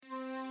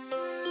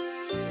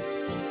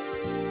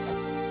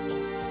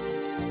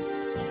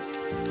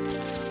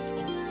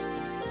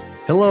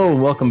Hello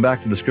and welcome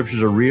back to The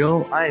Scriptures Are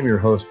Real. I am your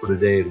host for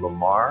today,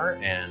 Lamar,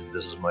 and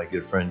this is my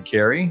good friend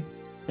Carrie.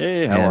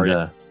 Hey, how are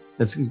you?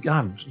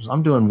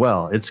 I'm doing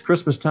well. It's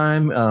Christmas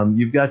time.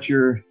 You've got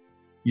your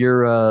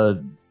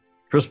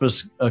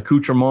Christmas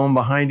accoutrement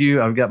behind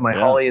you. I've got my Yeah,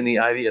 holly in the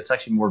ivy. It's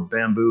actually more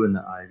bamboo in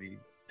the ivy.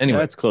 Anyway,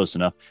 that's close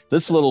enough.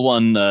 This little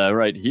one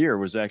right here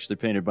was actually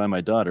painted by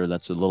my daughter.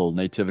 That's a little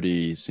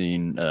nativity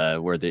scene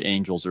where the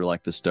angels are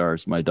like the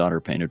stars. My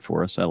daughter painted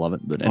for us. I love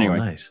it. But oh, anyway,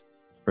 nice.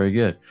 Very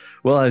good.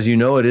 Well, as you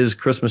know, it is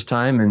Christmas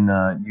time,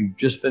 and you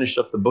just finished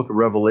up the book of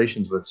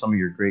Revelations with some of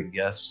your great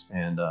guests.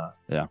 And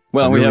yeah. I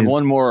Well, we have really,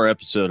 one more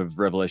episode of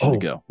Revelation to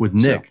go. with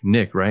So,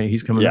 Nick, right?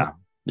 He's coming yeah, up.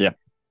 yeah,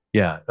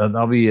 Yeah,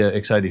 I'll be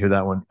excited to hear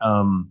that one.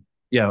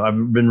 Yeah,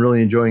 I've been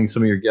really enjoying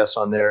some of your guests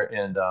on there,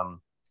 and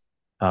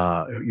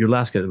your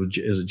last guy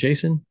is it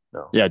Jason?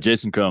 No. yeah.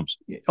 Jason Combs.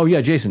 Oh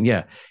yeah, Jason.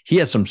 Yeah, he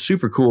had some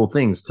super cool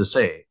things to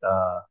say.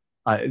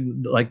 I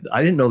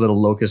didn't know that a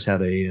locust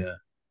had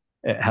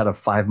a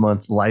 5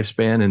 month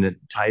lifespan, and it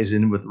ties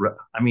in with.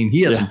 I mean,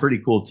 he had some Yeah, pretty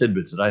cool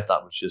tidbits that I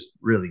thought was just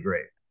really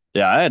great.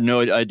 yeah. I had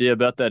no idea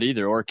about that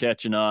either, or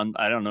catching on.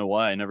 I don't know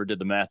why I never did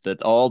the math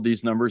that all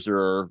these numbers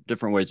are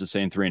different ways of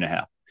saying three and a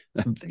half.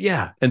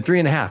 Yeah, and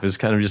 3.5 is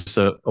kind of just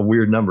a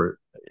weird number.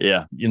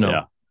 Yeah, You yeah.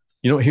 know,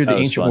 you don't hear That the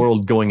was ancient fun.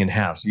 world going in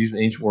halves. Usually,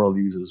 the ancient world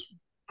uses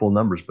full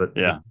numbers, but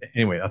Yeah.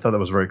 anyway, I thought that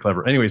was very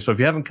clever. Anyway, so if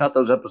you haven't caught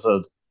those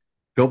episodes,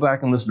 go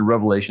back and listen to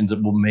Revelations.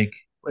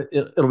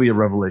 It'll be a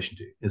revelation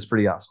to you. It's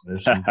pretty awesome.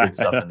 There's some good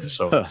stuff in there.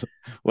 So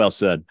Well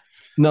said.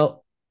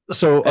 no,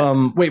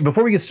 so wait,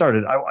 before we get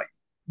started,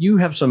 you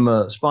have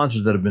some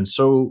sponsors that have been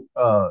so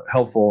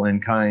helpful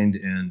and kind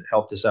and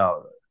helped us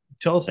out.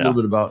 Tell us a little Yeah.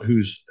 bit about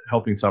who's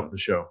helping us out with the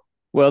show.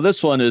 Well,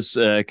 this one is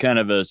kind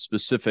of a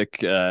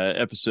specific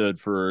episode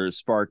for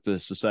Spark, the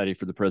Society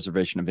for the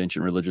Preservation of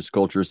Ancient Religious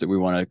Cultures, that we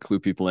want to clue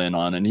people in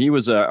on. And he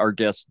was our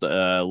guest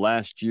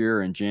last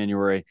year in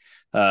January,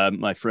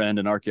 my friend,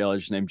 an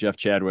archaeologist named Jeff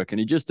Chadwick. And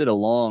he just did a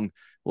long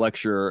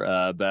lecture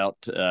about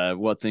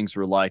what things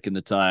were like in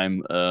the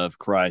time of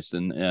Christ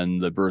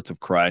and the birth of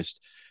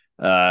Christ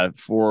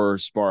for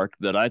Spark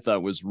that I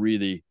thought was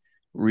really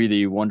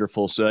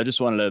wonderful. So I just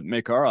wanted to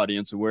make our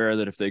audience aware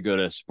that if they go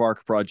to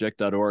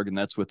sparkproject.org, and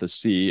that's with a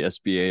C,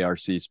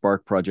 SBARC,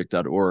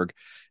 sparkproject.org.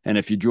 And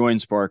if you join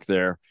Spark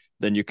there,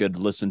 then you could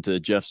listen to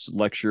Jeff's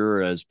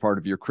lecture as part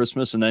of your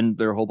Christmas. And then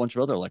there are a whole bunch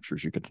of other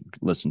lectures you could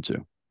listen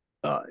to.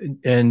 Uh,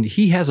 and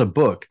he has a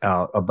book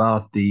out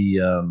about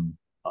Yeah.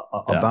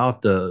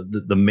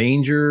 the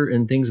manger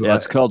and things. Yeah.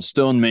 It's called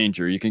Stone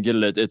Manger. You can get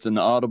it. It's an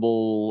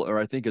Audible, or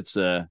I think it's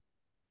a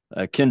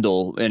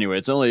Kindle. Anyway,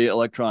 it's only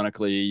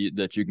electronically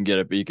that you can get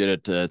it, but you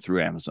get it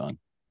through Amazon.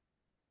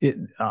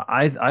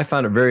 I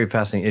found it very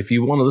fascinating. If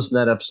you want to listen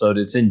to that episode,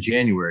 it's in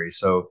January,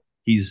 so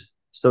he's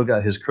still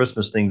got his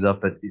Christmas things up,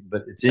 but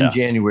it's in Yeah.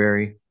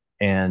 January,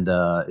 and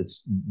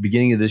it's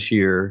beginning of this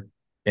year,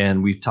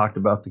 and we've talked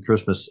about the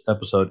Christmas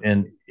episode,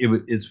 and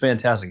it's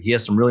fantastic. He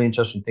has some really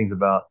interesting things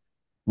about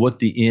what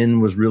the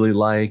inn was really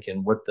like,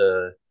 and what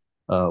the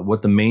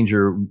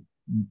manger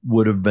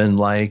would have been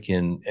like,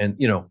 and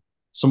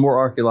some more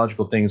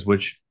archaeological things,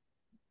 which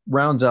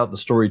rounds out the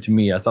story to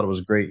me. I thought it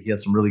was great. He had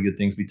some really good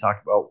things. We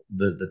talked about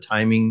the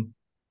timing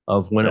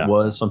of when it Yeah.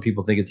 was. Some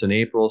people think it's in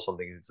April, some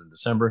think it's in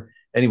December.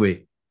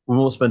 Anyway, we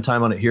won't spend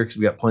time on it here because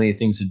we got plenty of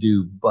things to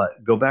do.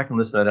 But go back and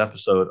listen to that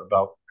episode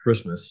about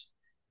Christmas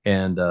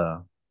and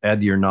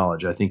add to your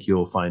knowledge. I think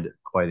you'll find it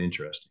quite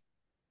interesting.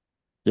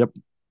 Yep.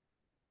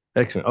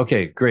 Excellent.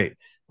 Okay, great.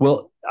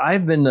 Well,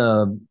 I've been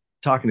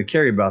talking to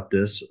Carrie about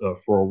this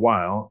for a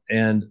while,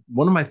 and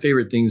one of my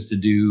favorite things to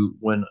do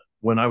when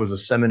I was a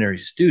seminary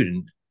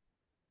student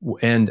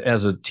and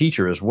as a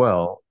teacher as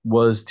well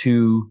was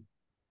to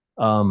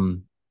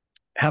um,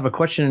 have a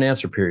question and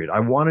answer period.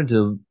 I wanted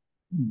to,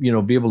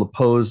 be able to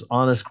pose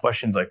honest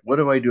questions like, "What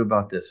do I do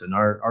about this?" And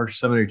our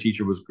seminary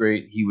teacher was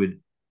great. He would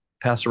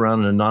pass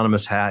around an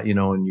anonymous hat,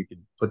 and you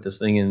could put this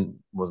thing in. It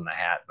wasn't a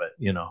hat, but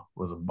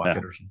was a Yeah.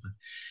 bucket or something.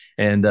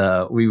 And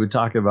we would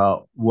talk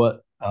about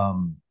what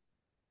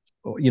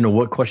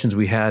questions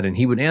we had, and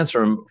he would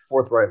answer them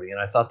forthrightly. And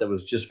I thought that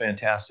was just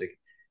fantastic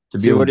to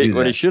be See, able to what do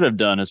he that. should have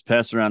done is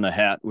pass around a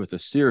hat with a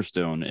seer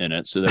stone in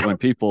it, so that when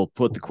people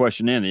put the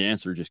question in, the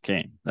answer just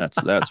came.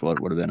 That's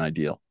what would have been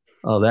ideal.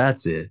 Oh,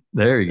 that's it.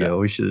 There you Yeah. go.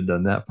 We should have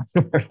done that.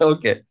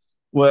 Okay.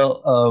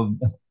 Well,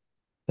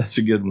 that's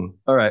a good one.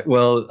 All right.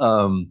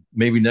 Well,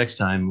 maybe next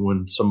time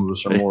when some of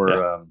us are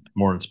Yeah.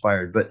 more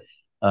inspired. But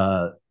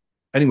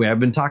anyway, I've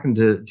been talking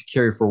to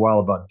Carrie for a while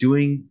about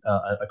doing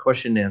a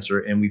question and answer,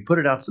 and we put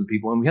it out to some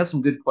people, and we had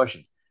some good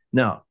questions.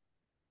 Now,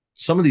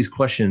 some of these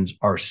questions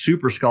are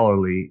super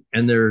scholarly,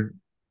 and they're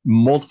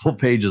multiple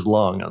pages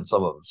long on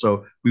some of them.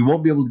 So we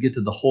won't be able to get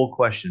to the whole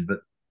question, but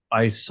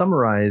I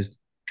summarized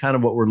kind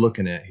of what we're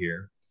looking at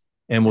here,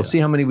 and we'll Yeah. see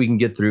how many we can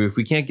get through. If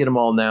we can't get them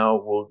all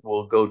now,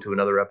 we'll go to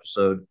another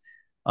episode.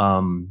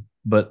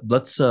 But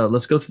let's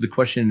go through the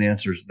question and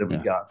answers that we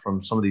Yeah. got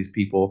from some of these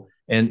people.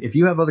 And if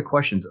you have other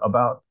questions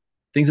about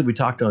things that we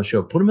talked on the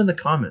show, put them in the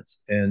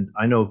comments. And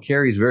I know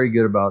Carrie's very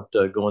good about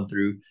going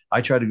through.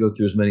 I try to go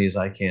through as many as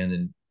I can,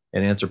 and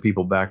and answer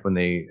people back when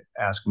they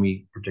ask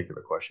me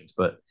particular questions.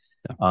 But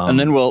And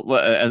then um,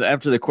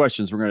 after the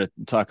questions, we're going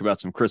to talk about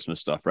some Christmas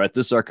stuff, right?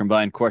 This is our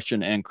combined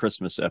question and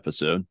Christmas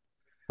episode.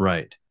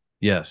 right,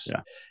 yes,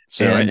 Yeah.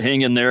 So and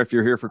hang in there. If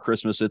you're here for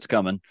Christmas, it's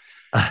coming.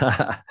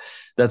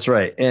 that's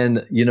right.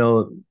 And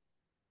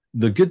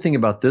the good thing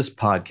about this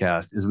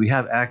podcast is we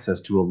have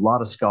access to a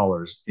lot of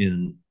scholars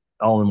in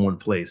all in one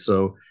place.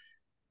 So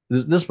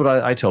this is what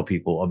I tell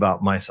people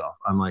about myself.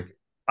 I'm like,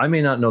 I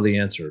may not know the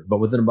answer, but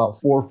within about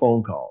 4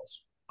 phone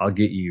calls, I'll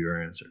get you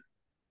your answer.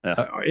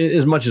 Yeah.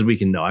 As much as we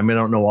can know. I mean, I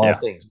don't know all Yeah.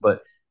 things,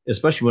 but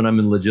especially when I'm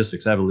in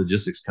logistics, I have a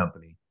logistics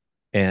company,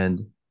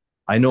 and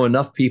I know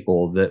enough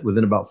people that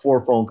within about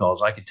 4 phone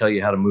calls, I could tell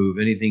you how to move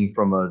anything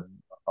from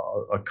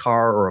a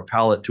car or a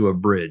pallet to a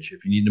bridge.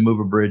 If you need to move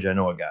a bridge, I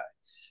know a guy.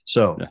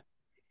 So Yeah.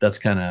 that's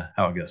kind of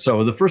how it goes.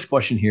 So the first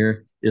question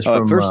here is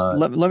from First,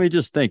 let me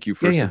just thank you yeah,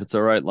 first, if yeah. it's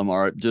all right,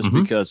 Lamar, just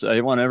Hmm. because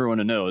I want everyone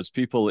to know as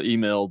people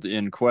emailed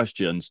in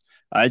questions,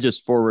 I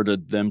just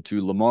forwarded them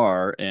to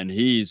Lamar, and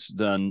he's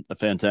done a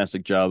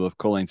fantastic job of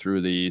culling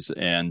through these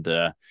and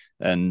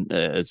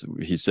as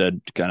he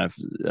said, kind of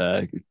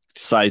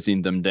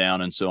sizing them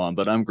down and so on.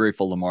 But I'm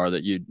grateful, Lamar,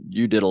 that you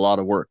did a lot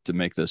of work to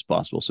make this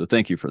possible. So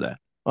thank you for that.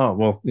 Oh,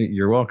 well,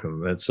 you're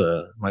welcome. That's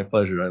my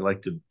pleasure. I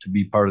like to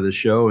be part of the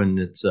show, and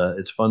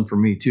it's fun for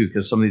me too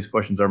because some of these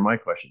questions are my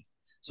questions.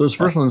 So this Yeah.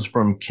 first one's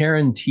from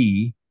Karen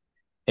T.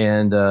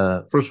 And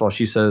first of all,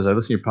 she says, I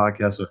listen to your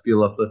podcast, so I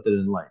feel uplifted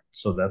and light.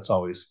 So that's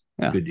always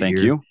Yeah. good to Thank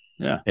hear. you.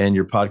 Yeah. And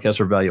your podcasts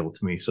are valuable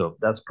to me. So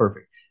that's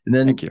perfect. And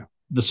Thank then you.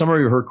 the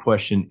summary of her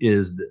question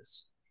is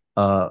this.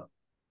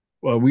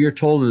 Well, we are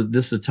told that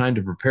this is a time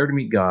to prepare to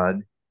meet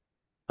God.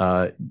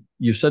 Uh,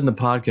 you've said in the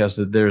podcast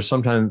that there's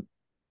sometimes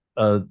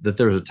that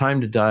there's a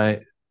time to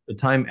die, a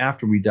time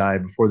after we die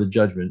before the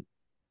judgment,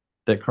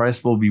 that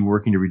Christ will be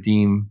working to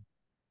redeem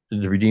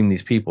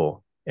these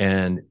people.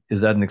 And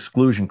is that an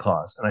exclusion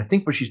clause? And I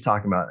think what she's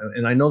talking about,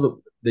 and I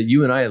know that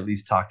you and I at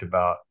least talked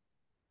about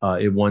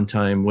at one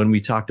time when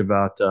we talked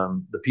about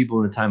the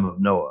people in the time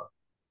of Noah,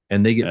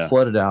 and they get Yeah.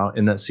 flooded out,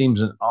 and that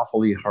seems an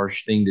awfully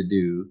harsh thing to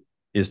do,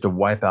 is to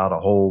wipe out a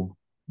whole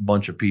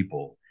bunch of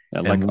people.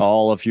 Yeah, like And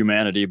all of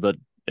humanity, but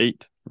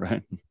eight,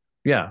 right?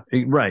 yeah,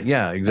 right,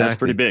 yeah, That's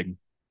pretty exactly. big.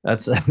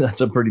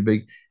 That's a pretty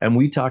big. And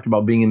we talked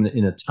about being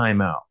in a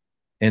timeout.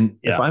 And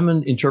if Yeah. I'm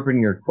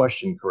interpreting your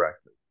question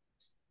correctly,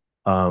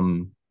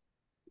 um,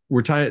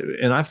 we're trying,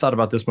 and I've thought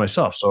about this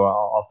myself, so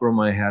I'll throw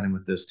my hat in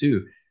with this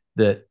too.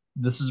 That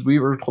we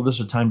were told this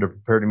is a time to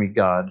prepare to meet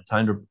God, a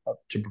time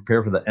to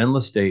prepare for the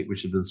endless state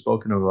which has been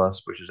spoken of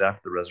us, which is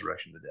after the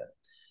resurrection of the dead.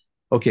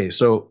 Okay,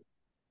 so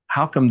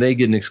how come they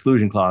get an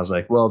exclusion clause?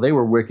 Like, well, they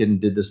were wicked and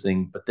did this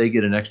thing, but they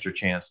get an extra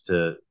chance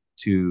to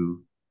to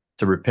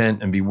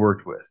repent and be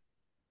worked with.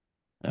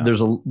 Yeah.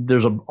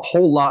 There's a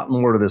whole lot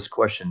more to this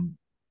question,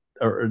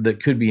 or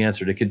that could be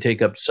answered. It could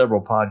take up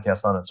several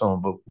podcasts on its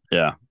own, but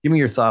Yeah. give me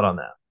your thought on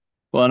that.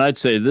 Well, and I'd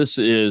say this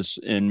is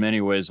in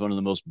many ways one of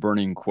the most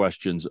burning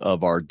questions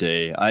of our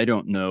day. I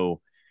don't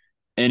know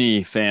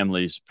any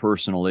families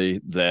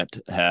personally that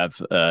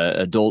have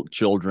adult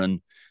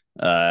children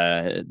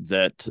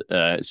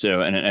that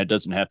so and it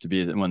doesn't have to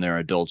be when they're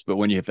adults, but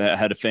when you've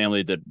had a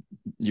family that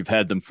you've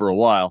had them for a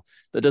while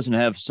that doesn't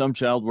have some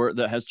child where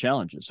that has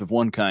challenges of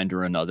one kind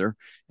or another,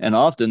 and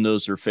often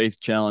those are faith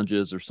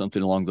challenges or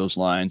something along those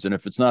lines. And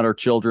if it's not our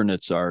children,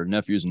 it's our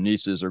nephews and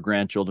nieces or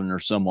grandchildren or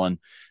someone.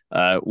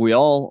 We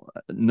all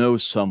know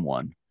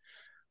someone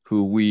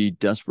who we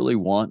desperately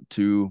want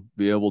to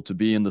be able to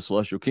be in the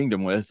celestial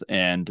kingdom with.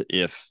 And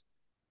if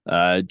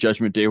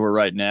Judgment Day were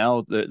right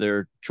now,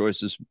 their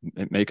choices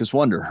make us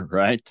wonder,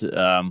 right?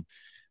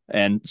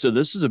 And so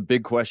this is a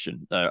big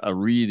question, a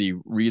really,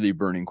 really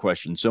burning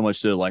question. So much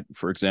so, like,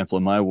 for example,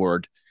 in my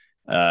ward,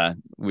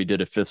 we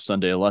did a fifth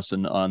Sunday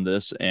lesson on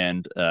this,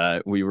 and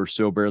we were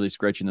so barely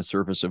scratching the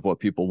surface of what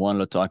people wanted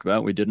to talk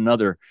about. We did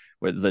another.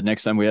 The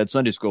next time we had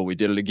Sunday school, we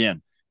did it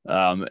again.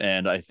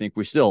 And I think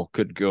we still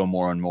could go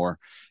more and more.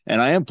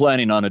 And I am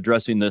planning on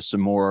addressing this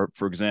some more.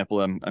 For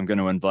example, I'm going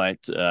to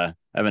invite.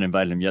 I haven't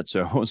invited him yet, so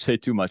I won't say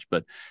too much.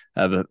 But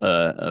I have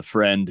a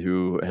friend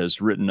who has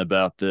written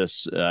about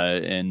this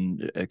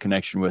in a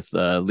connection with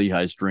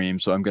Lehi's dream.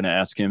 So I'm going to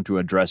ask him to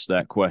address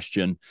that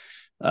question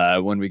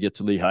when we get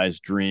to Lehi's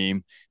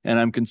dream. And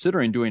I'm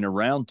considering doing a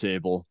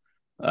roundtable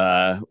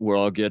where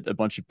I'll get a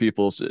bunch of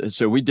people.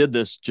 So we did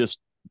this just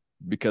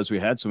because we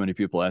had so many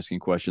people asking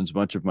questions. A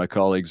bunch of my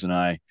colleagues and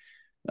I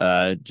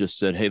just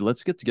said, hey,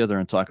 let's get together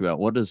and talk about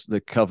what does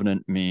the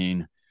covenant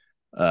mean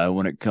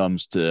when it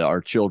comes to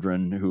our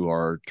children who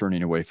are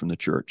turning away from the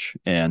church.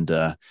 And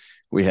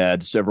we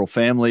had several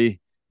family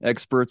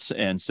experts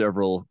and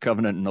several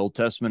covenant and Old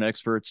Testament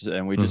experts,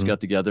 and we just Mm-hmm. got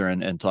together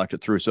and talked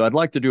it through. So I'd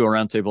like to do a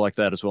roundtable like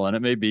that as well. And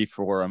it may be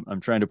for, I'm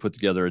trying to put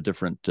together a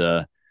different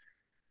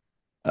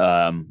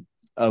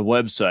a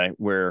website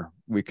where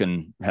we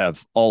can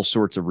have all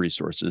sorts of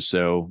resources.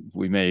 So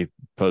we may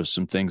post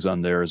some things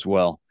on there as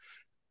well.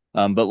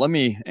 But let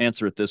me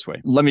answer it this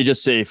way. Let me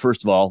just say,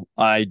 first of all,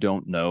 I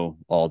don't know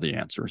all the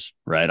answers,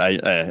 right?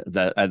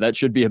 That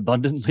should be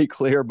abundantly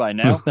clear by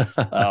now.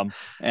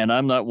 And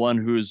I'm not one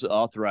who's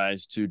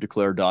authorized to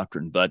declare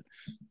doctrine, but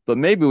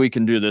maybe we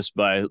can do this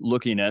by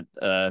looking at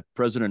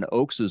President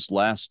Oaks's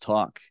last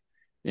talk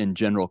in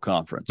General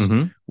Conference, Mm-hmm.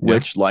 Yeah,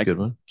 which, it's a like good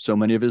one. so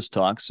many of his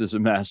talks, is a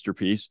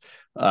masterpiece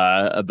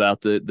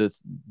about the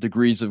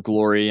degrees of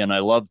glory. And I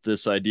love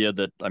this idea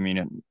that, I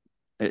mean,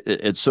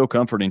 it's so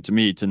comforting to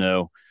me to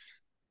know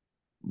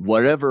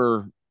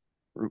whatever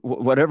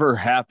whatever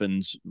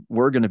happens,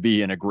 we're going to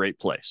be in a great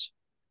place.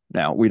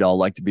 Now, we'd all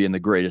like to be in the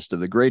greatest of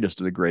the greatest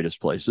of the greatest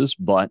places,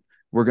 but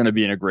we're going to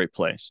be in a great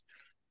place.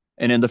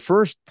 And in the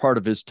first part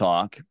of his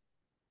talk,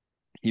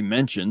 he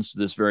mentions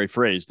this very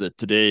phrase that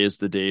today is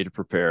the day to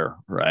prepare,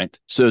 right?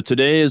 So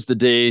today is the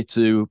day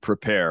to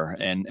prepare.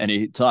 And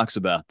he talks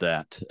about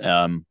that.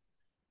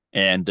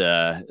 And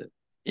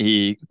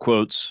he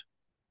quotes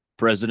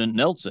President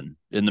Nelson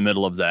in the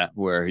middle of that,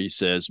 where he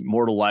says,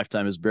 mortal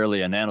lifetime is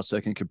barely a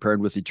nanosecond compared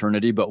with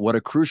eternity, but what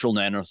a crucial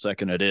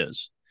nanosecond it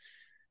is.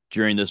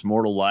 During this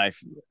mortal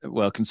life,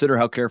 well, consider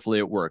how carefully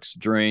it works.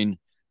 During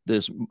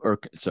this, or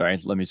sorry,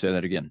 let me say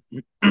that again.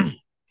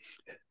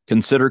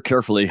 Consider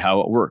carefully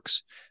how it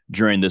works.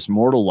 During this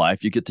mortal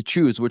life, you get to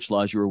choose which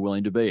laws you are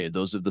willing to obey,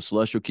 those of the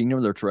celestial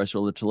kingdom, the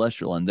terrestrial, the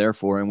celestial, and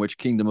therefore in which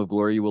kingdom of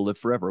glory you will live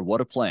forever.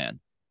 What a plan.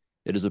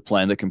 It is a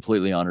plan that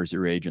completely honors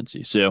your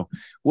agency. So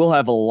we'll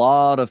have a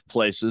lot of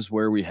places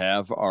where we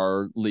have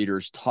our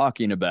leaders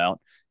talking about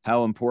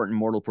how important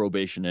mortal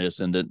probation is,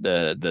 and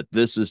that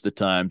this is the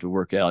time to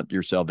work out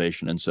your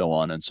salvation, and so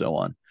on and so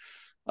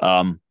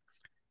on.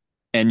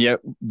 And yet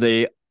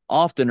they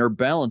often are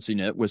balancing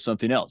it with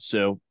something else.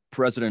 So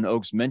President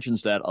Oaks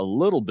mentions that a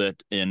little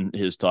bit in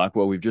his talk,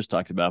 what we've just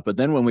talked about. But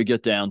then when we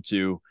get down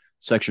to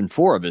section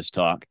 4 of his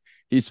talk,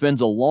 he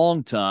spends a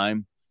long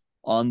time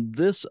on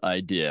this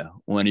idea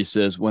when he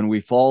says, when we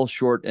fall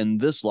short in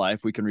this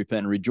life, we can repent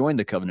and rejoin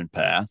the covenant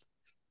path.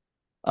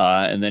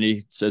 And then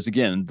he says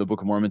again, the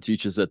Book of Mormon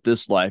teaches that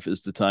this life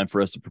is the time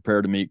for us to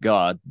prepare to meet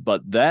God.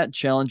 But that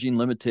challenging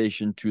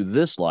limitation to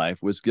this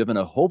life was given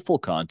a hopeful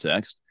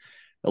context,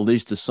 at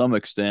least to some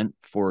extent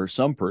for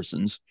some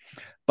persons,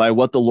 by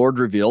what the Lord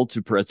revealed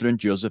to President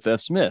Joseph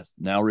F. Smith,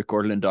 now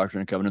recorded in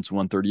Doctrine and Covenants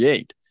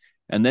 138.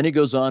 And then he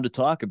goes on to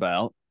talk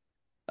about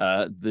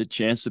the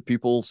chance that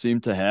people seem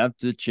to have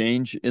to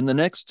change in the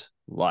next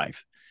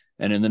life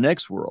and in the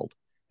next world.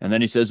 And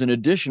then he says, in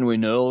addition, we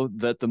know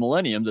that the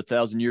millennium, the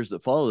 1,000 years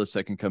that follow the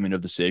second coming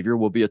of the Savior,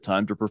 will be a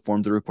time to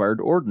perform the required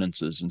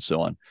ordinances and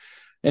so on.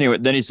 Anyway,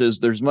 then he says,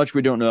 there's much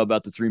we don't know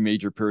about the 3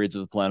 major periods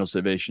of the plan of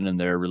salvation and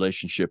their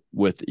relationship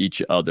with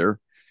each other.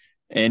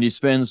 And he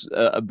spends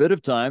a bit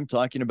of time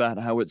talking about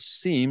how it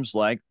seems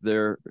like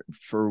there,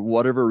 for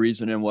whatever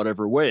reason, in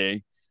whatever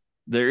way,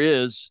 there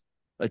is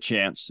a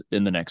chance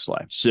in the next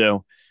life.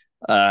 So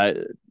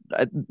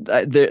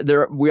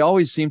we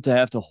always seem to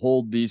have to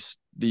hold these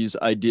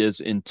ideas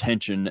in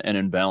tension and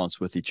in balance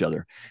with each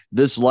other.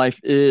 This life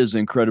is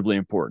incredibly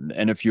important.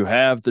 And if you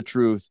have the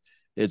truth,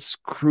 it's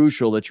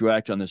crucial that you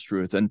act on this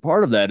truth. And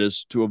part of that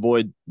is to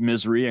avoid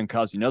misery and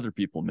causing other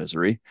people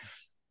misery.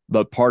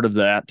 But part of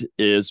that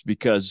is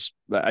because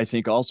I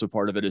think also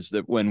part of it is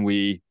that when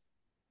we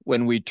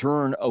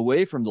turn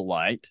away from the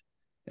light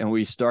and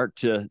we start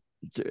to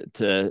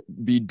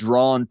be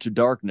drawn to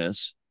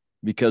darkness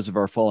because of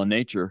our fallen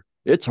nature,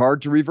 it's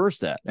hard to reverse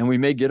that. And we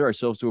may get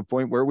ourselves to a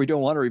point where we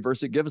don't want to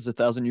reverse it. Give us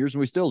 1,000 years and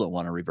we still don't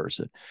want to reverse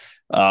it.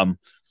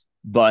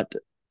 But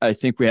I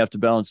think we have to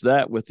balance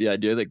that with the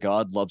idea that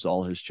God loves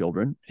all his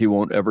children. He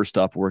won't ever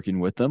stop working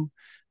with them.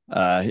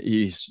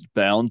 He's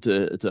bound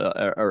to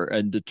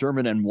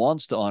determine and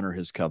wants to honor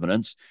his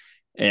covenants.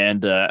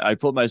 And I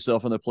put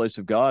myself in the place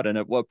of God. And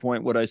at what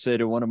point would I say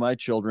to one of my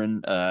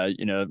children,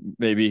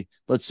 maybe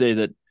let's say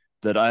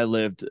that I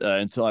lived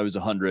until I was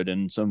 100,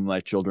 and some of my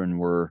children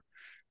were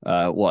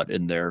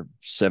in their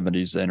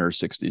 70s then, or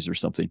 60s or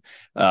something,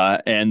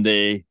 and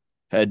they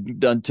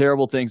had done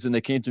terrible things, and they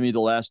came to me the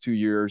last 2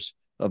 years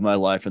of my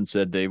life and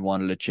said they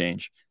wanted to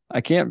change.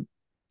 I can't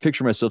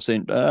picture myself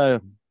saying,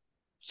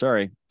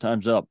 sorry,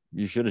 time's up.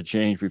 You should have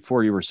changed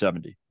before you were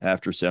 70.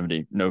 After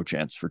 70, no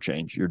chance for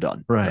change. You're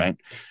done. Right.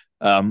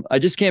 I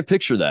just can't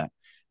picture that.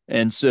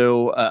 And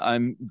so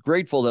I'm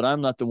grateful that I'm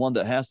not the one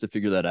that has to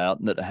figure that out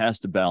and that has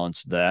to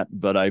balance that.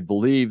 But I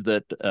believe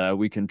that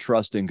we can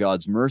trust in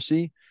God's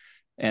mercy,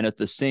 and at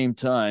the same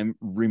time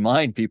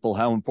remind people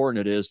how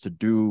important it is to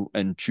do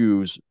and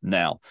choose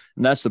now.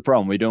 And that's the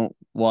problem. We don't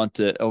want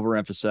to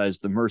overemphasize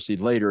the mercy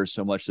later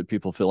so much that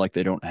people feel like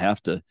they don't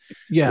have to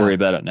worry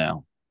about it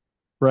now.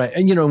 Right.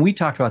 And, we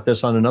talked about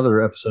this on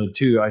another episode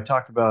too. I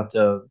talked about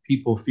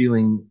people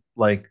feeling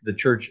like the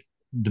church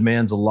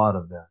demands a lot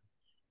of them,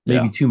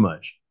 maybe too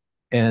much.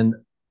 And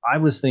I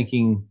was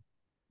thinking,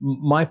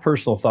 my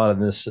personal thought on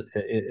this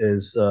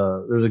is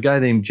there's a guy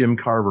named Jim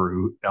Carver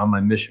who on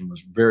my mission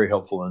was very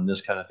helpful in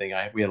this kind of thing.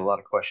 We had a lot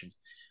of questions.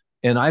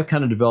 And I've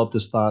kind of developed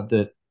this thought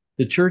that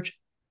the church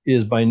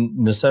is by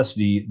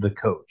necessity the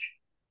coach.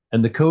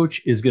 And the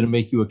coach is going to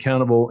make you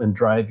accountable and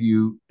drive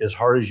you as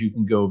hard as you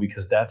can go,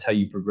 because that's how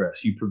you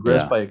progress. You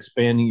progress Yeah. by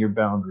expanding your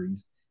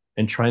boundaries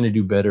and trying to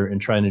do better and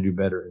trying to do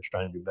better and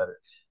trying to do better.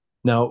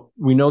 Now,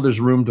 we know there's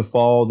room to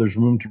fall, there's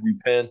room to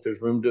repent,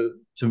 there's room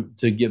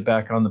to get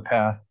back on the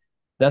path.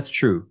 That's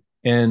true.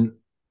 And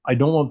I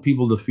don't want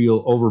people to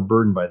feel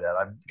overburdened by that.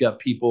 I've got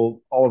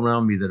people all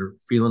around me that are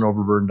feeling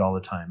overburdened all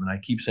the time. And I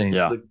keep saying,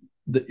 Yeah. look,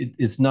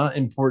 it's not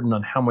important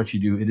on how much you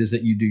do, it is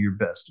that you do your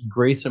best.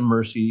 Grace and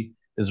mercy,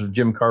 as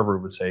Jim Carver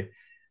would say,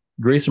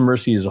 grace and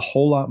mercy is a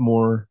whole lot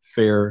more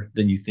fair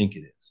than you think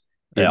it is.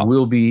 Yeah. It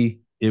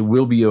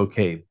will be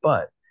okay.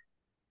 But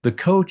the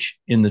coach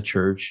in the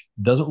church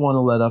doesn't want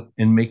to let up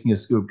in making a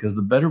scoop, because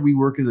the better we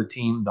work as a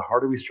team, the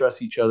harder we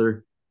stress each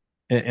other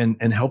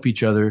and help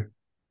each other,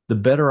 the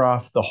better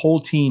off the whole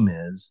team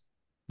is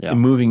in Yeah.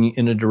 moving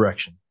in a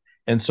direction.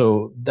 And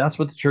so that's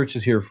what the church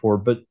is here for.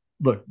 But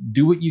look,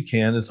 do what you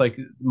can. It's like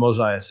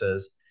Mosiah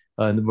says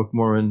in the Book of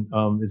Mormon,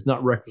 it's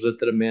not requisite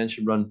that a man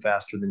should run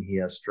faster than he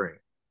has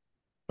strength.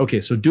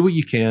 Okay, so do what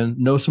you can,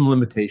 know some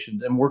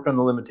limitations, and work on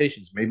the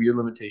limitations. Maybe your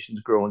limitations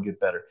grow and get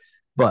better.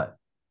 But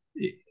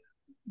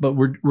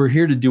we're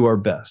here to do our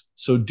best.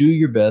 So do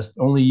your best.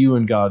 Only you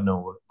and God know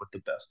what the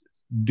best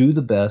is. Do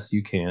the best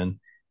you can,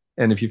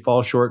 and if you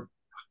fall short,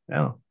 I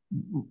don't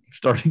know,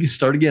 start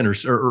again, or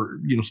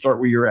start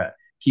where you're at.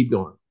 Keep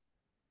going.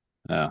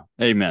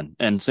 Amen.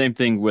 And same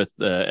thing with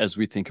as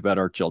we think about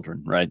our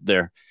children, right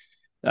there.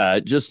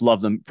 Just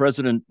love them.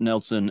 President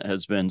Nelson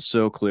has been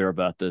so clear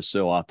about this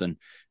so often.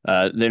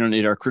 They don't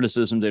need our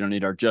criticism. They don't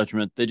need our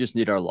judgment. They just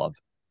need our love.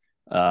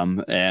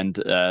 And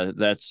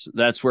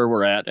that's where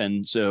we're at.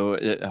 And so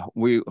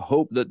we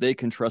hope that they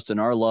can trust in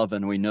our love,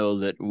 and we know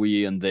that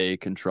we and they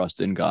can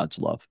trust in God's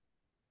love.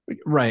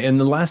 Right. And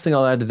the last thing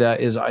I'll add to that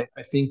is I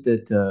think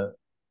that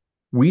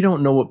we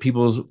don't know what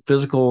people's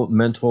physical,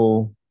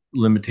 mental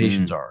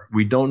limitations Mm, are.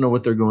 We don't know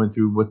what they're going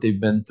through, what they've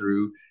been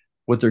through,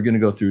 what they're going to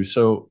go through.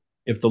 So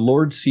if the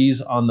Lord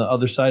sees on the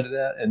other side of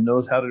that and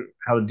knows how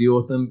to deal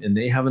with them, and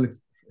they have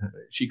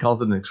she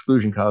called it an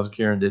exclusion cause.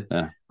 Karen did.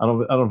 yeah. I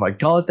don't know if I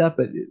call it that,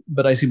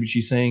 but I see what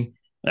she's saying.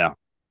 Yeah.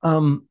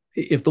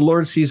 If the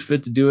Lord sees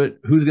fit to do it,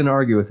 who's going to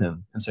argue with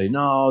him and say,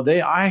 no,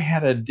 I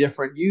had a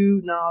different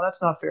you? No,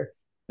 that's not fair.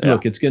 Yeah.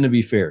 Look, it's going to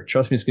be fair.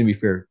 Trust me, it's going to be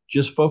fair.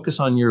 Just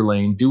focus on your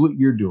lane, do what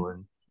you're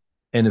doing.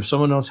 And if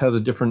someone else has a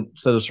different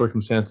set of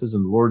circumstances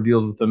and the Lord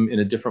deals with them in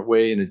a different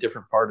way, in a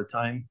different part of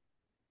time,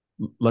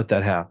 let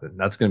that happen.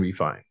 That's going to be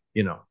fine.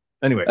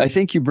 Anyway. I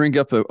think you bring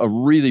up a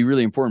really,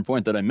 really important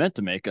point that I meant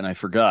to make and I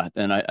forgot.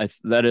 And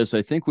that is,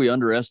 I think we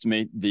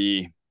underestimate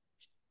the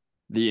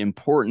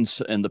importance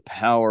and the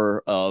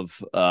power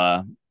of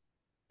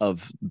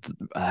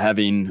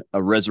having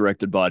a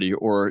resurrected body,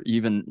 or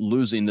even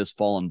losing this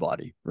fallen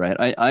body,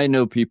 right? I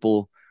know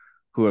people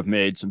who have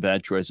made some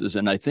bad choices,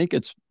 and I think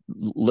it's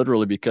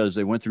literally because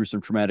they went through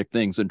some traumatic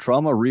things, and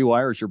trauma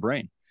rewires your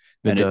brain,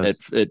 It and it does.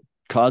 it, it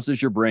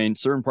causes your brain,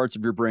 certain parts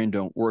of your brain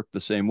don't work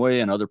the same way,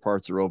 and other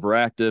parts are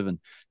overactive,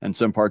 and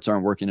some parts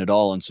aren't working at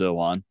all, and so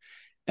on.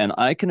 And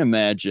I can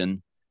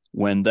imagine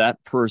when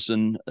that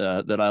person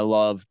that I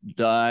love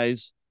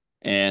dies,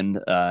 and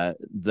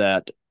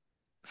that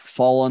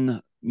fallen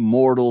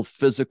mortal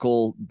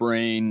physical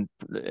brain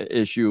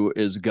issue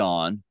is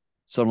gone,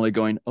 suddenly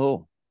going,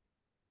 oh,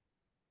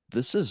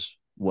 this is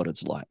what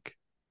it's like.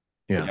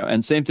 Yeah.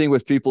 And same thing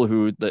with people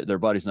who their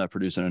body's not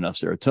producing enough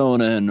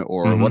serotonin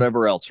or Mm-hmm.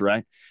 whatever else,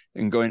 right?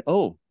 And going,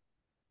 oh,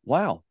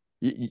 wow,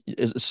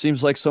 it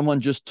seems like someone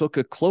just took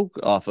a cloak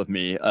off of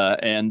me,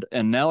 and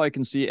now I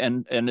can see,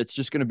 and it's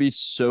just going to be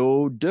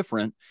so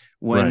different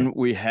Right. when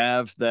we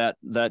have that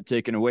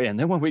taken away, and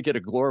then when we get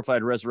a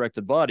glorified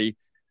resurrected body.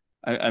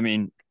 I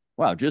mean,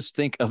 wow, just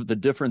think of the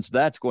difference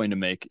that's going to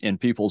make in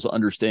people's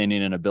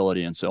understanding and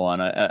ability and so on.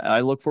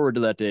 I look forward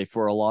to that day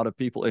for a lot of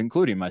people,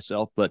 including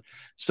myself, but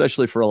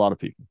especially for a lot of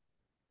people.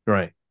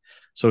 Right.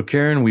 So,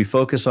 Karen, we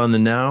focus on the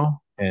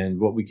now and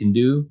what we can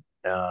do.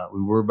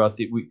 We worry about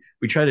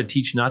we try to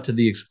teach not to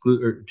the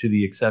exclude or to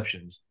the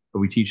exceptions, but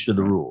we teach to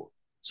the Right. rule.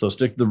 So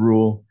stick to the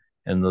rule,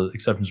 and the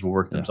exceptions will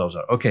work Yeah. themselves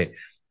out. Okay.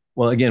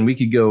 Well, again, we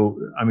could go.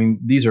 I mean,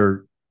 these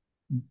are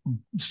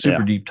super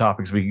Yeah. deep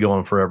topics. We could go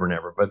on forever and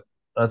ever, but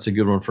that's a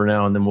good one for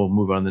now, and then we'll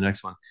move on to the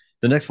next one.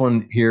 The next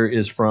one here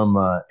is from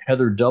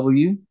Heather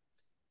W,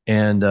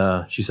 and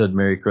she said,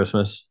 "Merry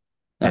Christmas,"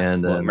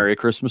 and Well, Merry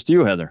Christmas to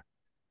you, Heather.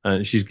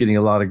 she's getting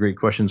a lot of great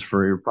questions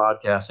for your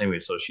podcast anyway,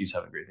 so she's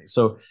having great things.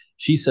 So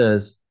she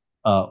says,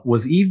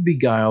 was Eve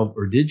beguiled,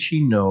 or did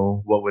she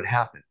know what would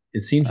happen?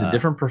 It seems that Uh,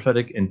 different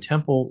prophetic and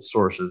temple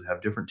sources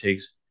have different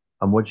takes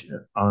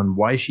on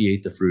why she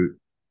ate the fruit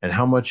and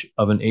how much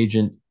of an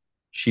agent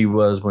she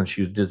was when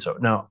she did so.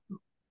 Now,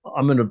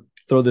 I'm going to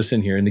throw this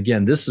in here. And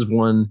again, this is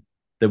one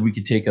that we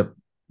could take up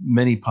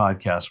many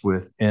podcasts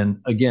with. And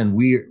again,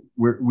 we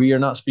are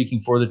not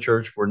speaking for the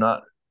church. We're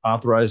not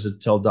authorized to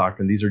tell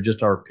doctrine. These are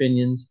just our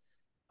opinions.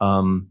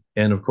 And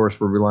of course,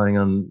 we're relying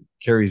on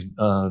Carrie's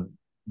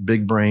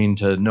big brain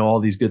to know all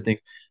these good things.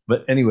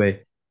 But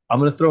anyway, I'm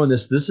going to throw in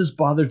this. This has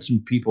bothered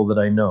some people that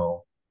I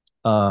know,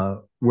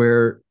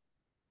 where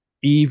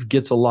Eve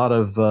gets a lot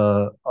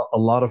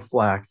of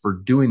flack for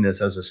doing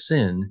this as a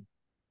sin,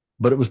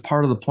 but it was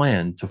part of the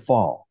plan to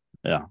fall.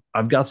 Yeah.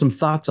 I've got some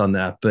thoughts on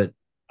that, but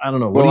I don't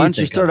know. What Well, do why you don't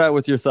you think on start that? out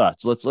with your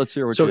thoughts? Let's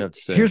hear what you So have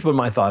to say. here's what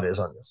my thought is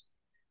on this.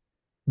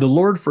 The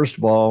Lord, first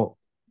of all,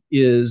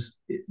 is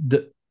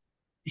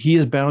he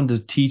is bound to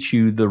teach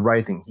you the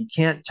right thing. He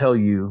can't tell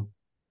you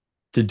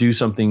to do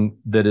something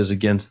that is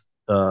against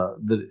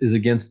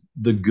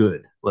the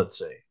good, let's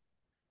say.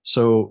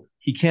 So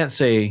he can't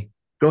say,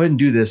 go ahead and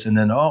do this, and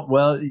then, oh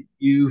well,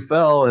 you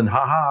fell and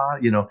ha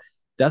ha,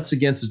 that's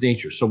against his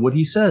nature. So what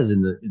he says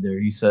there,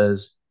 he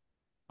says,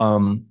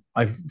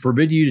 I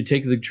forbid you to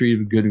take the tree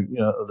of good,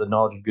 of the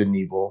knowledge of good and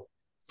evil,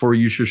 for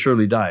you shall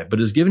surely die. But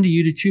it's given to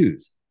you to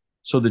choose.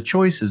 So the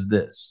choice is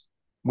this.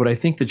 What I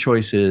think the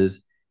choice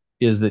is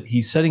that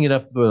he's setting it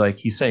up like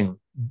he's saying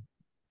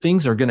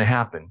things are going to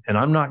happen, and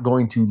I'm not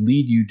going to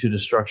lead you to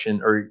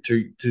destruction or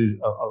to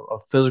a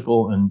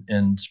physical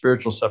and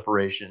spiritual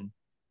separation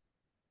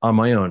on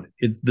my own.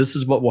 This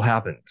is what will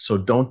happen. So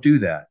don't do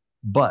that.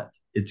 But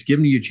it's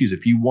given to you to choose.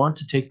 If you want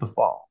to take the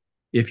fall,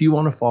 if you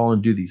want to fall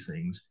and do these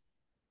things,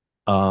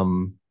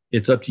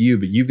 it's up to you,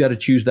 but you've got to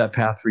choose that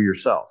path for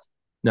yourself.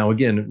 Now,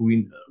 again,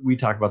 we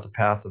talk about the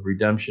path of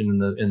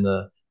redemption and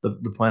the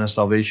plan of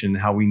salvation,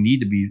 how we need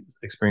to be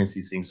experience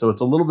these things. So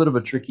it's a little bit of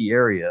a tricky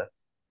area,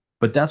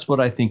 but that's what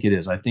I think it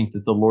is. I think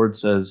that the Lord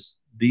says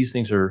these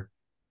things are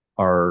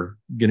going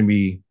to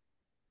be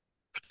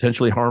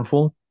potentially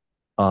harmful,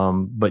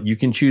 but you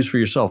can choose for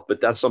yourself.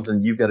 But that's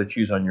something you've got to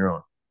choose on your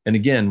own. And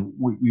again,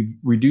 we've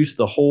reduced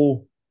the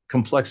whole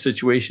complex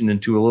situation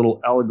into a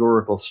little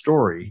allegorical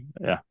story,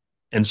 Yeah.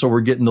 and so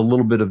we're getting a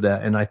little bit of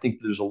that. And I think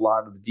there's a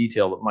lot of the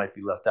detail that might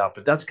be left out.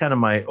 But that's kind of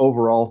my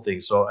overall thing.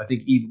 So I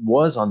think Eve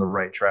was on the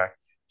right track.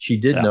 She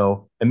did Yeah.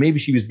 know, and maybe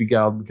she was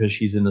beguiled because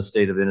she's in a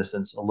state of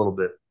innocence a little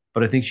bit.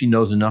 But I think she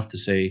knows enough to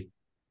say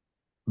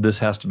this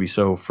has to be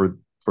so for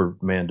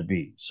man to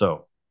be.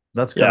 So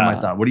that's kind of my Yeah.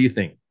 thought. What do you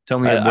think? Tell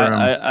me I, where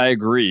I, I'm. I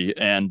agree.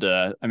 And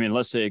I mean,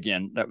 let's say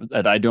again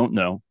that I don't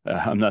know.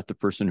 I'm not the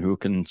person who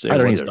can say I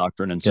don't what's either.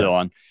 doctrine and Yeah. so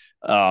on.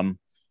 Um,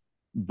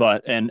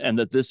 but and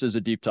that this is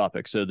a deep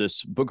topic. So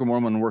this Book of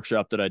Mormon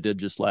workshop that I did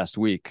just last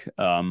week,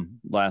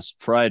 last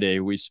Friday,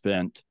 we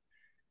spent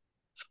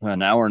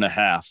an hour and a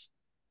half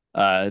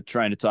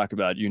trying to talk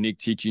about unique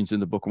teachings in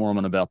the Book of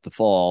Mormon about the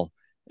fall.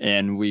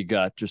 And we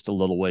got just a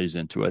little ways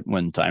into it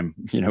when time,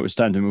 it was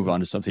time to move on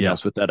to something Yeah.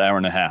 else with that hour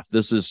and a half.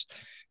 This is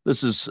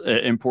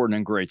important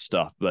and great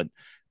stuff. But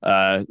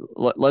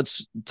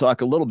let's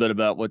talk a little bit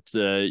about what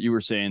you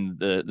were saying.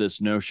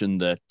 This notion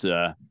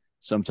that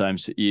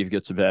sometimes Eve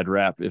gets a bad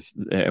rap if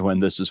when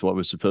this is what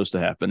was supposed to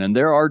happen, and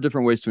there are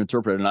different ways to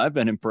interpret it. And I've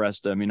been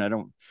impressed. I mean, I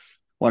don't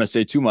want to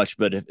say too much,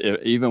 but if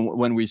even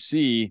when we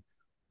see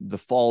the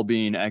fall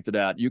being acted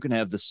out, you can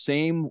have the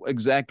same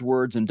exact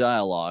words and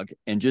dialogue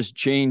and just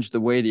change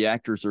the way the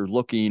actors are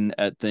looking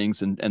at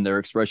things and their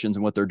expressions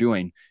and what they're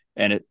doing.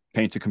 And it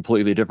paints a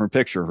completely different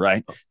picture,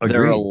 right?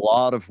 There are a Agreed.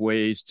 lot of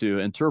ways to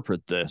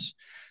interpret this.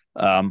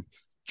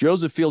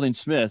 Joseph Fielding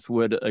Smith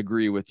would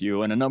agree with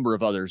you and a number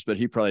of others, but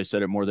he probably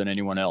said it more than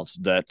anyone else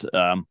that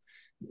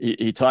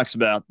he talks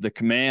about the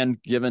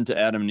command given to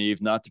Adam and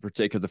Eve not to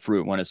partake of the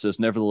fruit when it says,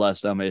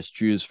 nevertheless, thou mayest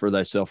choose for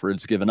thyself, for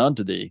it's given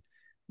unto thee.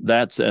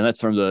 That's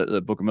from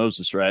the book of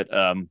Moses, right?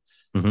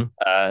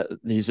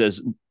 Mm-hmm. He says,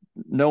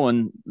 no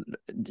one,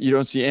 you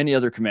don't see any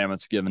other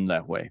commandments given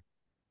that way,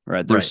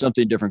 right? There's Right.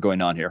 something different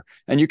going on here.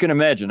 And you can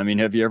imagine, I mean,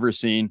 have you ever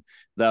seen,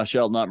 thou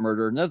shalt not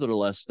murder,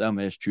 nevertheless, thou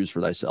mayest choose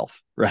for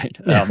thyself, right?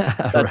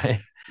 Yeah. That's,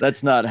 Right.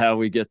 that's not how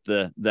we get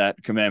that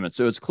commandment.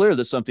 So it's clear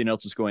that something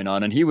else is going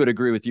on. And he would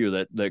agree with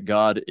you that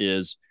God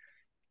is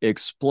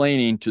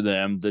explaining to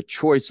them the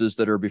choices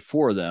that are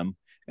before them,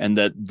 and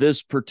that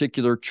this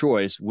particular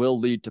choice will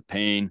lead to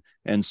pain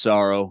and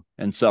sorrow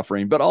and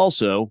suffering, but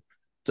also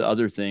to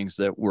other things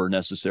that were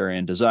necessary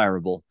and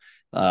desirable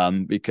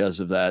because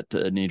of that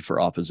need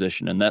for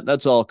opposition. And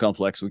that's all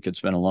complex. We could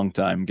spend a long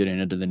time getting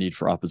into the need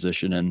for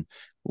opposition and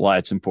why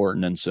it's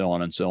important and so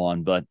on and so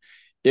on. But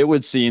it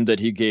would seem that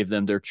he gave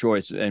them their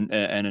choice and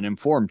an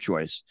informed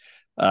choice.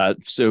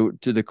 So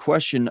to the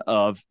question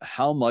of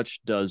how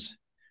much does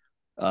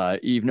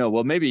Eve know?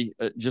 Well, maybe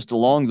just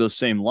along those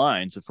same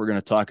lines, if we're going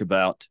to talk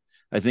about,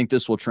 I think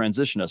this will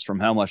transition us from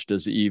how much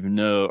does Eve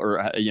know,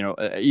 or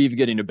Eve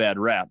getting a bad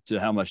rap, to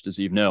how much does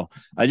Eve know.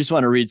 I just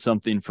want to read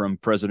something from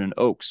President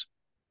Oaks.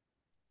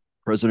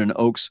 President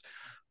Oaks,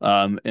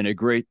 in a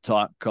great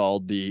talk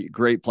called "The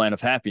Great Plan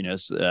of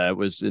Happiness,"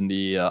 was in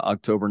the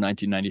October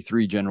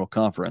 1993 General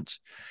Conference.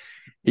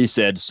 He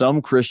said,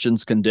 "Some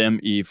Christians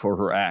condemn Eve for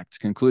her act,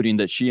 concluding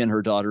that she and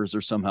her daughters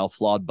are somehow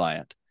flawed by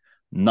it.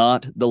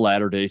 Not the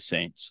Latter-day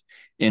Saints.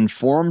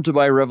 Informed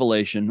by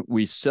revelation,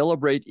 we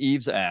celebrate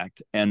Eve's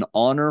act and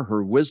honor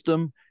her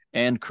wisdom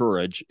and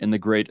courage in the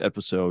great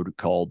episode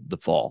called the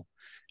Fall."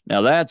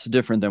 Now, that's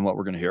different than what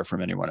we're going to hear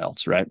from anyone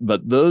else, right?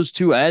 But those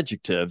two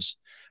adjectives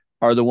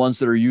are the ones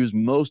that are used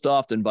most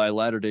often by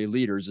Latter-day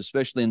leaders,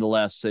 especially in the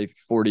last, say,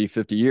 40,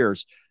 50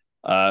 years,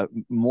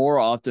 more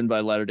often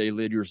by Latter-day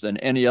leaders than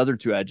any other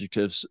two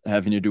adjectives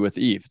having to do with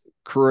Eve: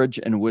 courage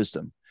and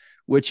wisdom.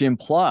 which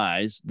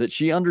implies that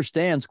she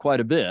understands quite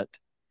a bit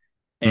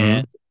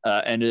and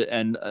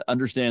Hmm.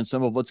 understands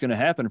some of what's going to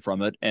happen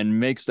from it and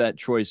makes that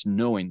choice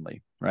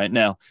knowingly. Right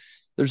now,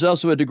 there's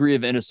also a degree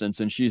of innocence,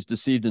 and she's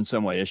deceived in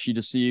some way. Is she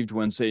deceived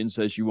when Satan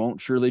says you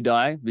won't surely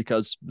die,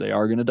 because they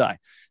are going to die?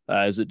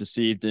 Is it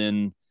deceived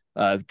in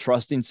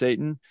trusting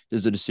Satan?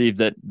 Is it deceived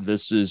that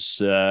this is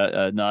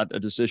not a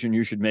decision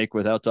you should make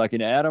without talking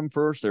to Adam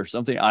first, or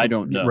something? I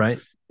don't know. Right.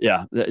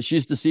 Yeah,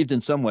 she's deceived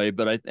in some way,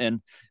 but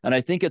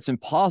I think it's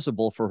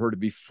impossible for her to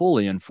be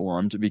fully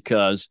informed,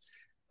 because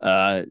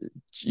uh,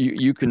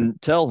 you can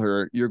tell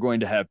her you're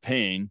going to have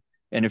pain,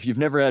 and if you've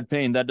never had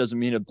pain, that doesn't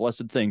mean a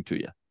blessed thing to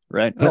you,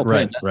 right? Oh, pain,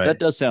 Right. that Right.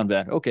 does sound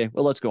bad. Okay,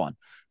 well, let's go on,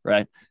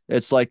 right?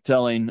 It's like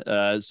telling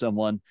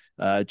someone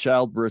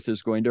childbirth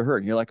is going to hurt,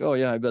 and you're like, oh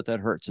yeah, I bet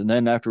that hurts, and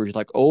then afterwards you're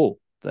like, oh,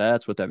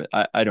 that's what that meant.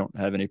 I don't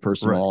have any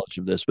personal Right. knowledge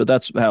of this, but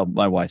that's how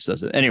my wife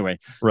says it anyway.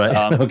 Right.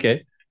 um,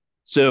 Okay.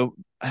 so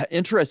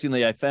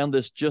interestingly, I found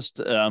this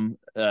just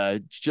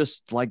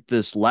like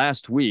this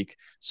last week.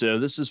 So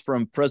this is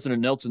from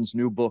President Nelson's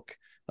new book,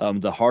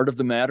 "The Heart of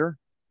the Matter,"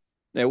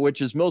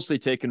 which is mostly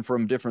taken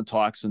from different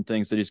talks and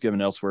things that he's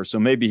given elsewhere. So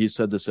maybe he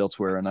said this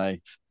elsewhere, and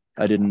I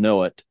didn't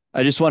know it.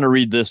 I just want to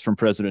read this from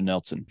President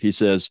Nelson. He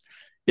says,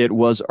 "It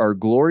was our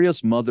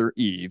glorious Mother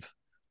Eve,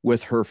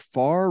 with her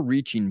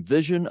far-reaching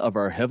vision of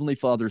our Heavenly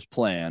Father's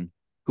plan,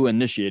 who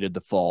initiated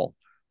the fall.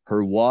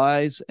 Her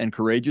wise and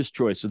courageous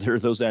choice," so there are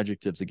those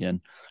adjectives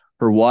again,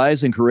 "her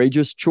wise and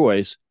courageous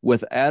choice,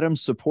 with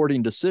Adam's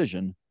supporting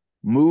decision,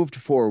 moved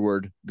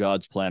forward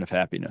God's plan of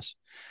happiness."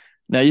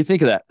 Now you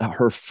think of that,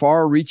 her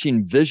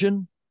far-reaching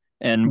vision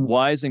and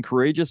wise and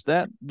courageous,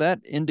 that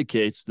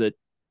indicates that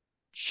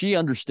she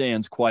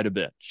understands quite a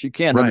bit. She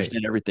can't Right.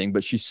 understand everything,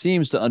 but she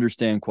seems to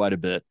understand quite a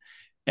bit,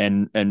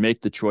 and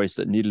make the choice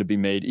that needed to be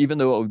made, even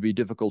though it would be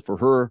difficult for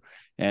her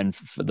and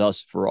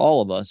thus for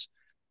all of us.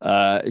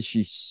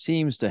 She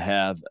seems to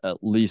have at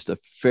least a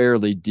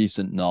fairly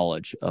decent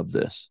knowledge of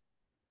this.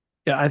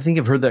 Yeah, I think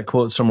I've heard that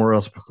quote somewhere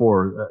else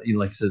before.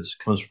 Like I said, it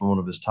comes from one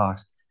of his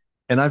talks,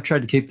 and I've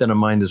tried to keep that in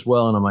mind as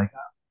well. And I'm like,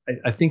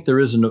 I think there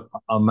is an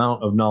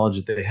amount of knowledge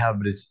that they have,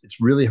 but it's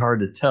really hard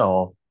to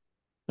tell.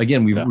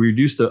 Again, we've Yeah,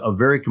 reduced a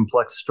very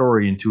complex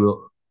story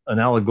into an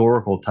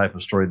allegorical type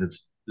of story that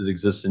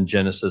exists in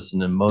Genesis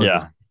and in Moses,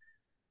 yeah,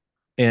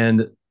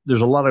 and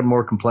there's a lot of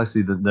more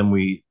complexity than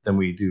we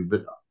do.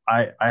 But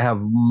I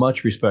have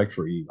much respect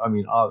for Eve. I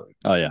mean, oh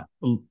yeah,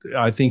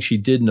 I think she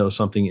did know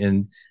something,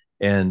 and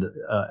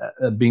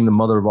being the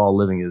mother of all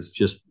living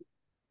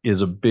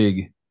is a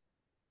big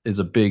is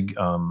a big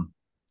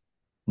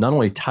not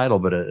only title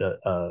but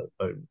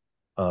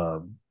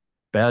a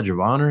badge of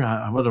honor.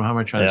 What how am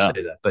I trying to say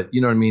yeah, that? But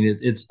you know what I mean.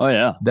 It's oh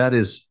yeah,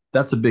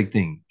 that's a big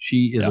thing.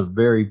 She is a yeah,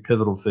 very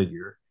pivotal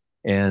figure,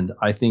 and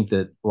I think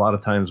that a lot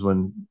of times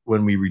when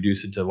we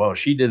reduce it to, well,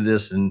 she did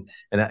this, and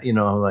like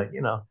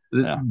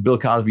yeah, Bill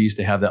Cosby used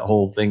to have that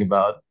whole thing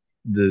about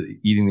the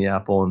eating the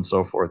apple and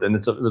so forth, and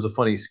it was a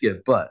funny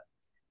skit, but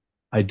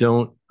I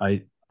don't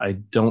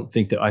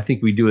think that I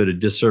think we do it a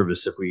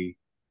disservice if we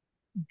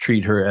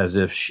treat her as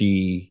if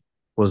she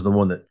was the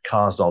one that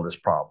caused all this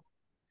problem.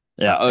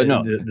 yeah. Oh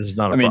no, This is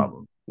not I a mean,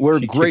 problem. we're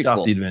She kicked off the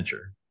grateful.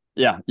 adventure.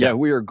 Yeah, yeah, Yeah,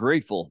 we are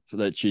grateful for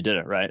that she did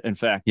it, right? In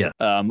fact, yeah,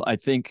 I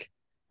think,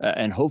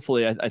 and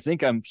hopefully, I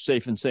think I'm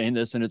safe in saying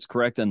this, and it's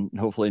correct, and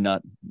hopefully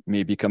not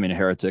me becoming a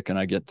heretic and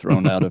I get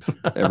thrown out of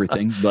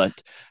everything.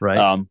 But right,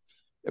 um,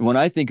 when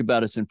I think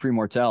about us in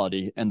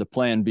premortality and the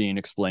plan being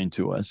explained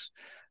to us,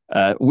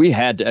 we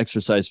had to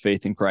exercise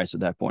faith in Christ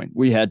at that point.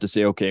 We had to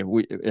say, okay,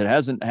 it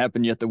hasn't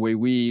happened yet the way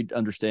we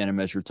understand and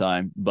measure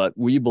time, but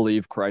we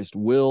believe Christ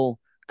will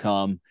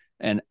come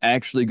and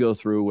actually go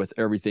through with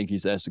everything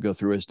he's asked to go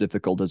through, as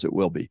difficult as it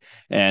will be.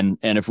 And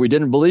if we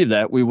didn't believe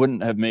that, we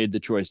wouldn't have made the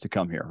choice to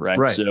come here, right?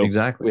 right, So we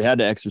exactly. had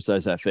to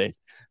exercise that faith.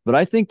 But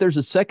I think there's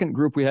a second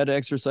group we had to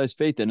exercise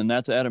faith in, and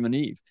that's Adam and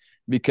Eve.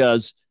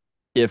 Because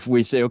if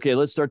we say, okay,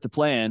 let's start the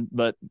plan,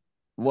 but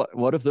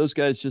what if those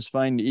guys just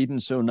find Eden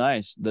so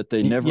nice that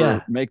they never Yeah,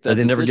 make that that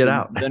they never get decision?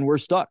 out. Then we're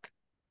stuck.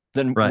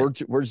 Then Right.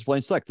 we're just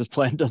plain stuck. This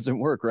plan doesn't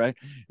work, right?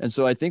 And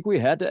so I think we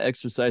had to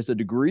exercise a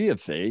degree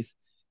of faith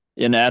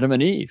in Adam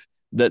and Eve,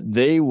 that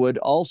they would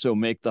also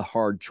make the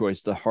hard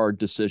choice, the hard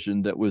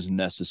decision that was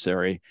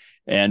necessary.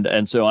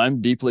 And so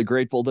I'm deeply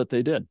grateful that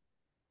they did.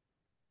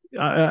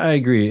 I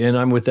agree, and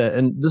I'm with that.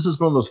 And this is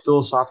one of those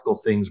philosophical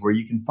things where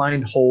you can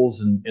find holes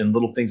and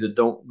little things that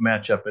don't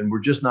match up, and we're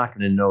just not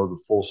going to know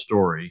the full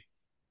story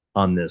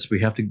on this.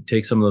 We have to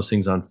take some of those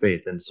things on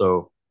faith. And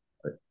so,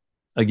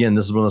 again,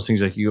 this is one of those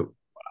things like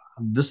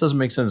this doesn't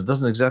make sense. It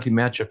doesn't exactly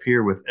match up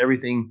here with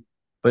everything,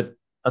 but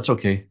that's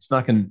okay. It's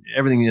not going to,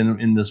 everything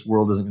in this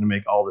world isn't going to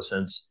make all the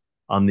sense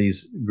on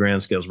these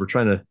grand scales. We're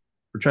trying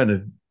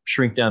to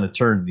shrink down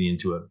eternity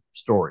into a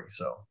story.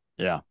 So,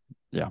 Yeah.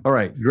 Yeah. all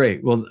right,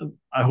 great. Well,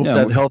 I hope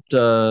Yeah. that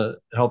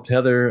helped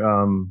Heather.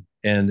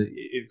 And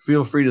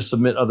feel free to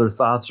submit other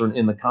thoughts or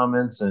in the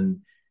comments,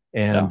 and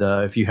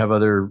Yeah. if you have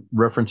other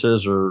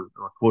references or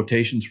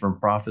quotations from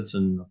prophets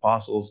and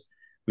apostles,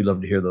 we'd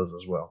love to hear those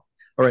as well.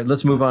 All right,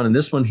 let's move Yeah. on. And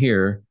this one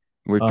here,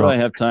 We Uh, probably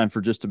have time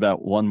for just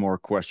about one more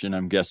question,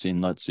 I'm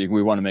guessing. Let's see.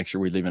 We want to make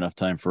sure we leave enough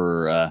time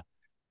for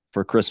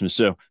Christmas.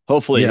 So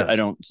hopefully yes.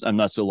 I'm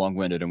not so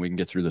long-winded and we can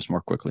get through this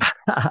more quickly.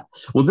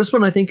 Well, this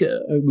one I think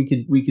we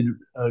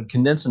could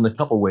condense in a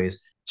couple ways.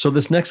 So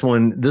this next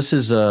one, this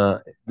is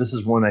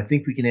one I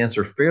think we can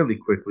answer fairly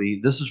quickly.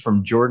 This is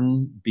from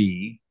Jordan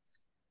B,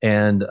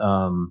 and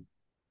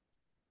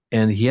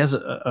he has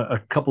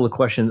a couple of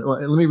questions. Well,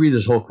 let me read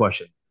this whole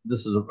question.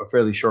 This is a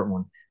fairly short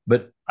one,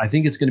 but I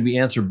think it's going to be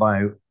answered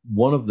by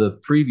one of the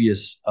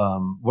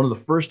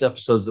first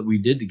episodes that we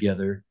did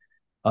together.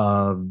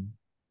 Um,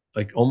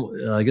 I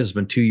guess it's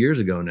been 2 years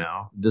ago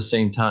now. This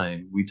same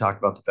time, we talked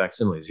about the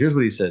facsimiles. Here's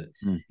what he said.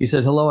 Hmm. He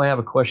said, "Hello, I have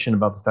a question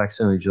about the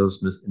facsimile Joseph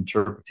Smith's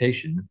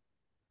interpretations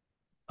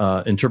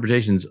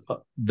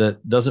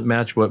that doesn't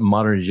match what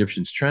modern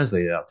Egyptians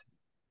translated out to."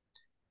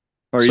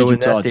 Or So in that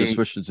Egyptologists, day,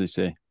 what should they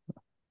say?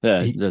 Yeah,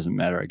 it he, doesn't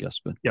matter, I guess,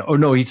 but yeah. Oh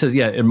no, he says,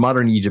 yeah. And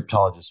modern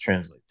Egyptologists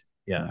translate.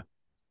 Yeah.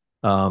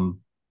 yeah. Um,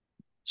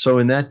 so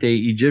in that day,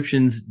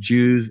 Egyptians,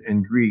 Jews,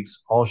 and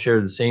Greeks all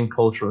shared the same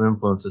cultural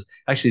influences.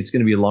 Actually, it's going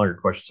to be a longer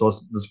question, so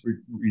let's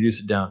reduce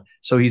it down.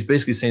 So he's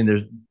basically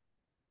saying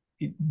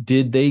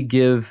did they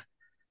give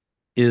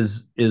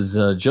is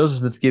Joseph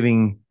Smith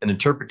giving an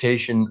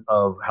interpretation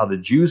of how the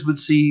Jews would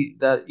see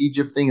that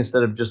Egypt thing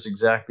instead of just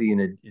exactly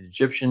an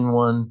Egyptian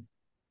one?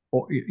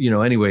 Or,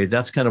 anyway,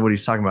 that's kind of what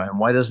he's talking about. And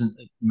why doesn't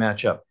it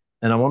match up?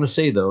 And I want to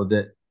say, though,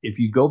 that if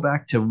you go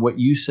back to what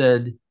you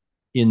said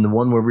in the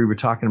one where we were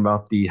talking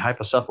about the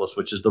hypocephalus,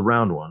 which is the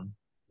round one,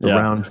 the Yeah.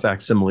 round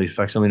facsimile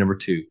number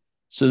two,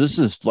 So this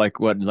is like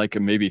what, like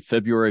maybe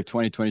February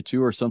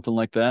 2022 or something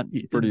like that,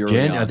 pretty early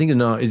I on. think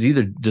no, it's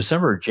either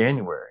December or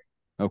January.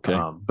 Okay.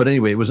 But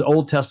anyway, it was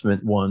Old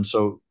Testament one.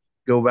 So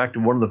go back to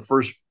one of the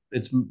first,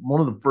 it's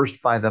one of the first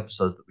 5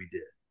 episodes that we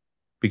did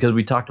because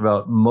we talked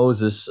about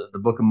Moses, the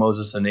book of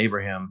Moses and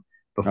Abraham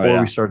Oh before we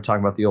yeah. started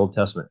talking about the Old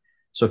Testament.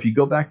 So if you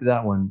go back to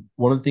that one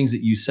of the things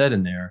that you said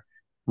in there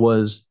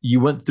was you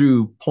went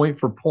through point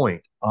for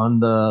point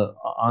on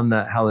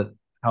that how it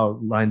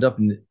lined up,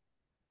 and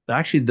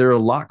actually they're a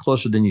lot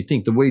closer than you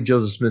think. The way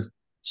Joseph Smith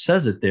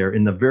says it there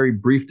in the very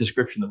brief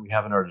description that we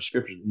have in our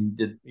description,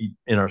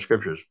 in our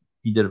scriptures.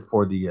 He did it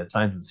for the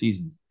times and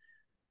seasons.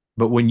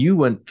 But when you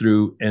went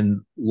through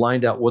and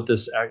lined out what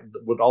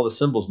all the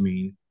symbols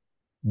mean,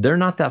 they're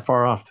not that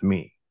far off to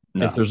me.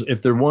 No.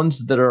 If they're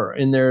ones that are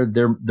in there,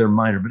 they're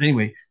minor. But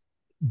anyway,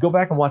 go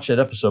back and watch that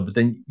episode. But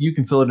then you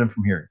can fill it in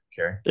from here,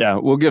 Carrie. Yeah,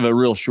 we'll give a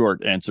real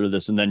short answer to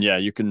this, and then yeah,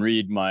 you can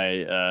read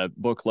my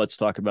book. Let's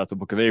talk about the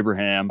Book of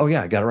Abraham, Oh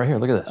yeah, I got it right here.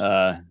 Look at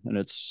this. and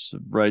it's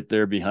right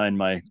there behind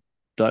my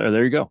daughter.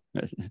 There you go.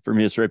 For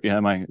me, it's right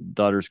behind my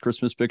daughter's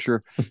Christmas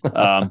picture,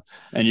 and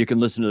you can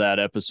listen to that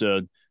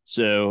episode.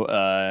 So,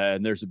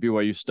 and there's a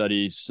BYU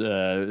Studies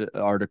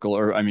article,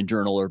 or I mean,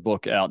 journal or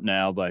book out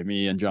now by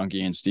me and John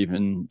Gee and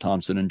Stephen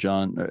Thompson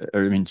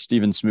and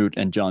Stephen Smoot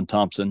and John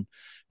Thompson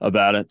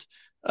about it.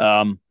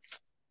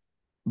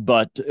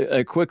 But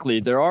quickly,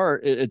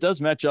 it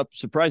does match up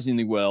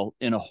surprisingly well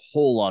in a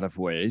whole lot of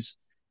ways.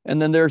 And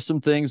then there are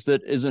some things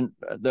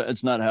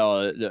it's not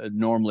how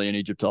normally an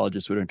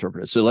Egyptologist would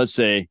interpret it. So let's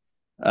say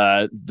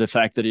the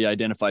fact that he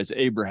identifies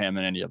Abraham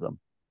in any of them.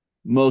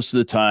 Most of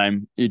the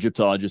time,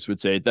 Egyptologists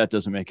would say that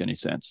doesn't make any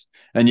sense.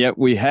 And yet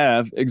we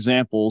have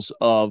examples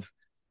of,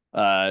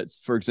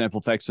 for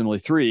example, facsimile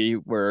 3,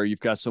 where you've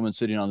got someone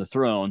sitting on the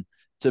throne.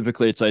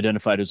 Typically, it's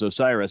identified as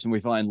Osiris, and we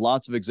find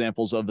lots of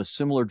examples of a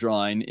similar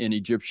drawing in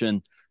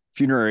Egyptian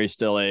funerary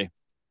stelae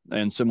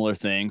and similar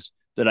things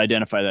that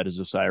identify that as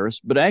Osiris,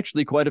 but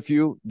actually quite a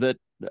few that,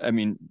 I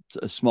mean,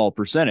 a small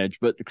percentage,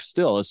 but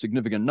still a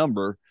significant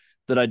number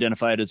that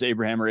identify it as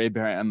Abraham or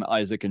Abraham,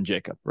 Isaac, and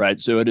Jacob, right?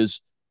 So it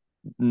is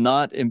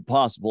not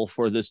impossible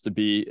for this to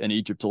be an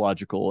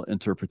Egyptological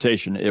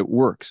interpretation. It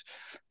works.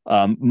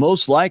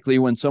 Most likely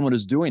when someone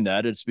is doing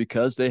that, it's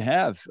because they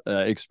have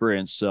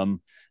experienced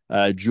some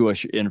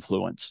Jewish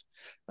influence,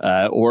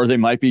 or they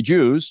might be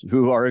Jews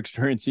who are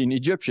experiencing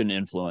Egyptian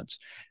influence.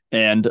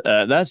 And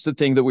that's the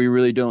thing that we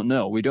really don't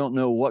know. We don't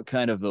know what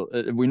kind of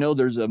we know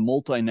there's a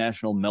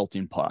multinational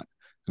melting pot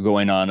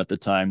going on at the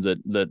time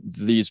that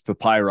these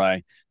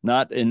papyri,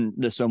 not in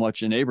so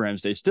much in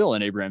Abraham's day, still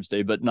in Abraham's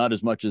day, but not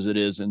as much as it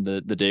is in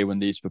the day when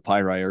these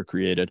papyri are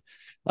created.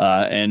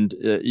 And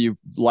you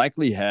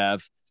likely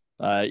have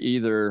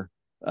either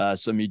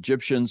some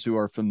Egyptians who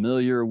are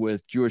familiar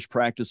with Jewish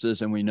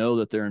practices, and we know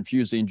that they're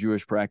infusing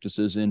Jewish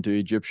practices into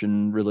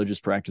Egyptian religious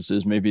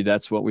practices. Maybe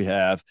that's what we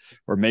have.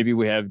 Or maybe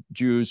we have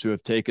Jews who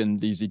have taken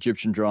these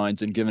Egyptian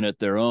drawings and given it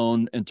their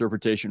own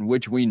interpretation,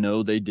 which we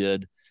know they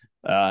did,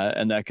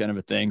 and that kind of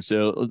a thing.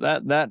 So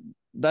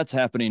that's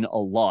happening a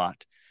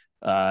lot,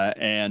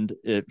 and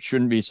it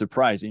shouldn't be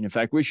surprising. In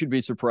fact, we should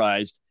be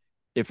surprised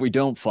if we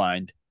don't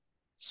find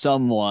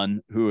some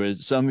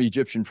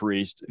Egyptian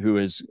priest who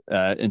is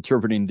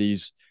interpreting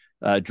these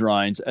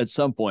drawings at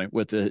some point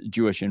with the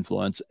Jewish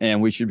influence.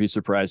 And we should be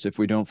surprised if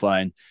we don't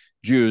find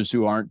Jews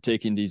who aren't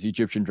taking these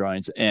Egyptian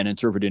drawings and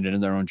interpreting it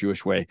in their own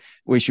Jewish way.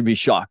 We should be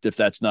shocked if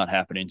that's not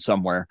happening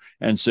somewhere.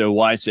 And so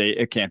why say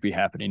it can't be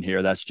happening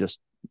here? That's just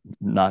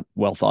not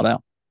well thought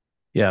out.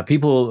 Yeah,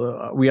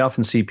 people, we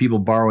often see people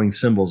borrowing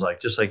symbols, like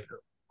just like,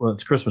 well,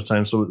 it's Christmas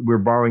time, so we're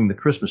borrowing the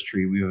Christmas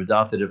tree. We've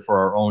adopted it for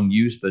our own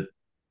use, but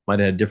might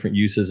have had different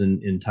uses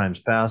in times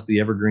past, the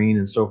evergreen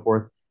and so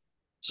forth.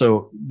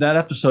 So that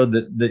episode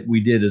that we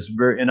did is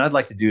very, and I'd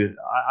like to do it.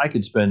 I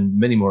could spend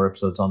many more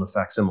episodes on the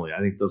facsimile. I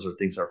think those are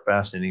things that are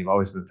fascinating. I've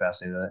always been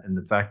fascinated with that. And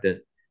the fact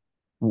that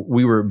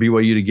we were at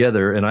BYU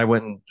together, and I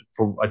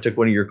took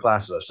one of your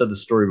classes. I've said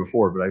this story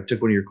before, but I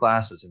took one of your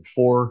classes, and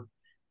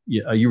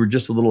you were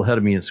just a little ahead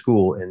of me in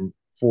school, and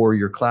for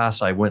your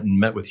class, I went and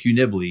met with Hugh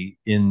Nibley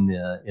in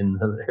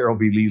the Harold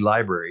B. Lee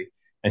Library,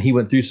 and he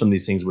went through some of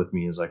these things with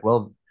me. He's like,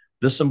 well,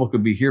 this symbol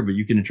could be here, but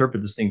you can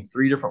interpret this thing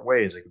three different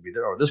ways. It could be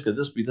there, or this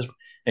be this.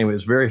 Anyway, it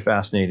was very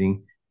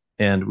fascinating,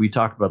 and we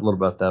talked about a little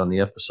about that on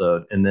the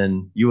episode. And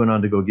then you went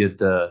on to go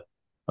get a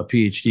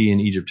PhD in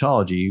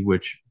Egyptology,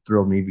 which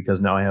thrilled me because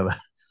now I have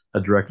a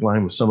direct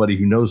line with somebody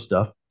who knows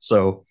stuff.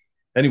 So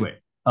anyway,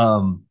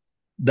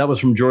 that was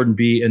from Jordan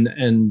B.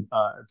 And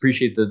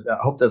appreciate that. I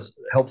hope that's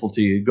helpful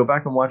to you. Go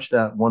back and watch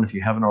that one if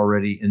you haven't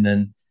already, and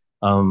then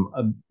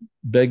I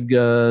beg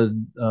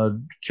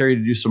Kerry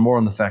to do some more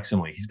on the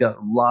facsimile. He's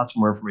got lots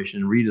more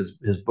information, and read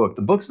his book.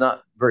 The book's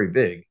not very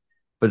big,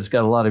 but it's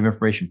got a lot of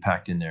information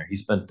packed in there. He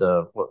spent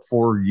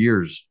 4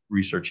 years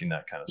researching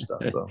that kind of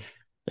stuff. So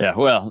yeah,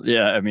 well,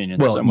 yeah, I mean, in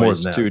well, some more than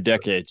ways, that. 2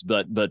 decades,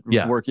 but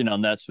Yeah, working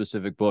on that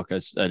specific book, I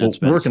did well,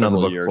 spend working on the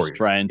several book for years you.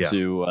 trying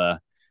Yeah.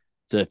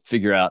 to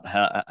figure out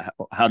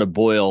how to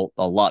boil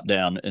a lot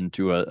down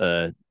into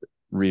a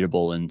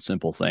readable and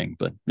simple thing.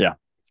 But yeah,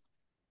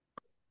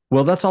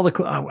 Well, that's all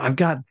I've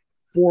got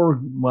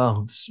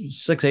well,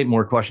 6, 8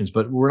 more questions,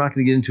 but we're not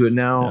going to get into it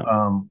now.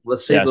 yeah,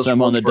 Let's save yeah. those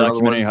Some on folks the for another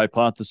documentary one.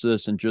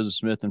 hypothesis and Joseph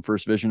Smith and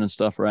First Vision and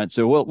stuff, right?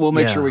 So we'll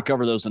make sure we Yeah.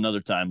 cover those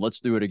another time. Let's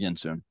do it again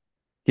soon.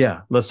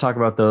 Yeah, let's talk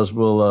about those.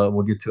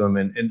 We'll get to them,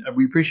 and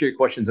we appreciate your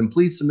questions, and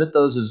please submit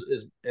those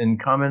as in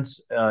comments.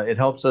 It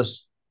helps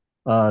us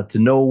to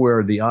know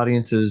where the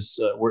audience is,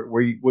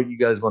 what you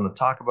guys want to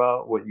talk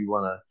about,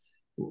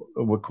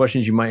 what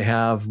questions you might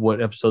have,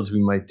 what episodes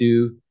we might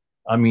do.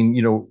 I mean,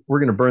 we're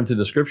going to burn through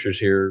the scriptures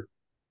here,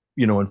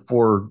 in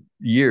 4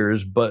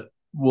 years, but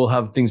we'll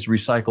have things to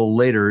recycle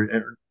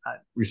later.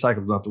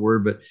 Recycle is not the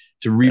word, but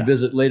to Yeah,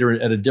 revisit later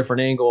at a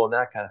different angle and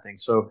that kind of thing.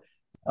 So,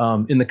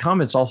 in the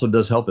comments also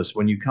does help us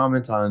when you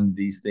comment on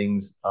these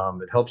things.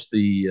 It helps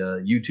the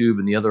YouTube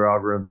and the other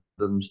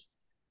algorithms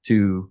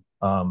to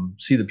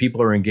see that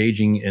people are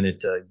engaging, and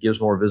it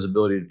gives more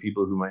visibility to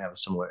people who might have a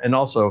similar. And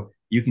also,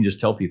 you can just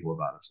tell people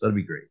about us. That'd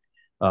be great.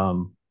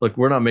 Look,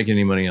 we're not making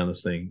any money on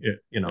this thing.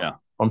 yeah.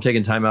 I'm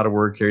taking time out of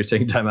work. Carrie's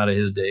taking time out of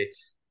his day.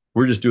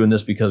 We're just doing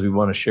this because we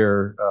want to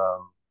share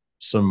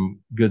some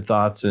good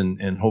thoughts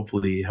and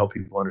hopefully help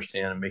people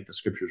understand and make the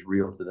scriptures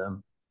real to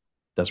them.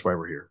 That's why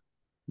we're here.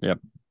 Yep.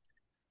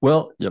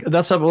 Well, Yep.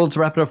 that's up. Well, let's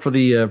wrap it up for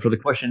the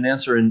question and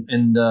answer, and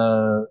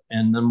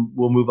then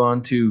we'll move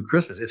on to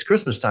Christmas. It's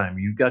Christmas time.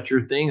 You've got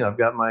your thing. I've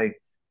got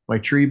my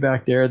tree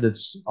back there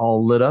that's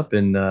all lit up,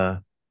 and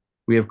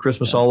we have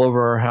Christmas Yeah. all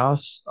over our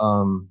house.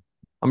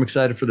 I'm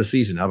excited for the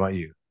season. How about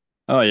you?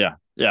 Oh yeah.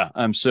 Yeah.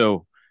 I'm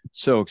so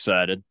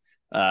excited.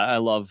 I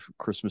love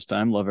Christmas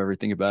time, love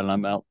everything about it.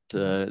 I'm out,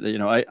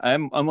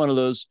 I'm one of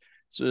those.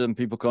 Some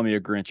people call me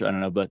a Grinch. I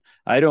don't know, but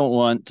I don't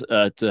want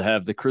to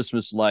have the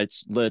Christmas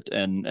lights lit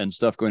and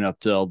stuff going up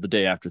till the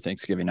day after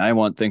Thanksgiving. I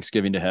want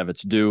Thanksgiving to have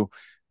its due,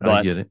 I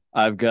but get it.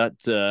 I've got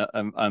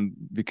I'm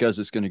because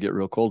it's going to get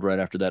real cold right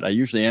after that. I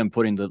usually am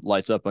putting the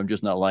lights up. I'm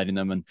just not lighting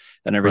them and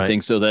Right.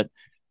 everything so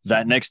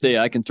that next day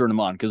I can turn them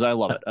on because I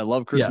love it. I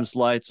love Yeah, Christmas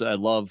lights. I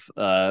love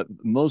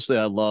mostly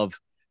I love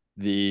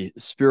the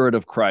spirit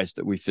of Christ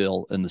that we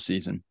feel in the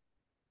season.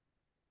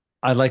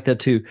 I like that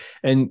too.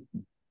 And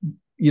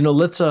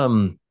let's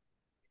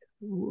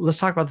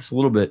talk about this a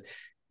little bit.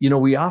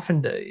 We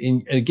often,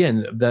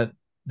 again, that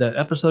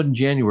episode in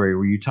January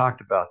where you talked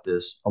about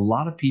this, a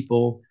lot of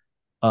people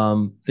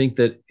think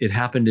that it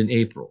happened in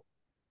April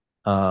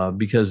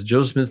because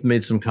Joseph Smith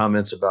made some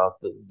comments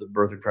about the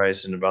birth of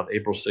Christ and about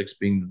April 6th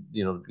being,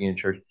 the beginning of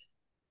church.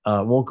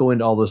 Won't go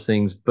into all those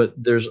things, but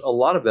there's a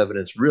lot of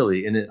evidence,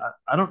 really, and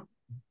I don't.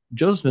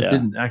 Joseph Smith Yeah.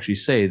 didn't actually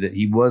say that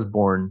he was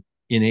born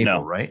in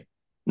April, No, right?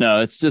 no,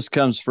 it just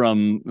comes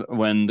from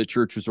when the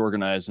church was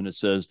organized, and it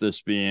says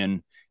this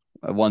being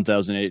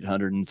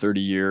 1,830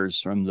 years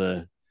from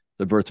the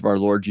birth of our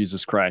Lord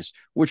Jesus Christ,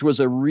 which was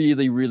a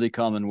really, really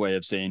common way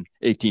of saying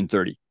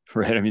 1830,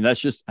 right? I mean,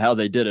 that's just how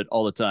they did it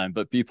all the time.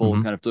 But people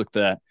Mm-hmm. kind of took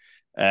that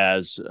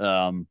as,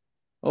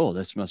 oh,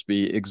 this must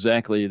be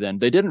exactly then.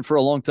 They didn't for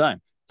a long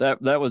time.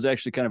 That was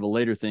actually kind of a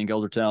later thing.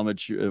 Elder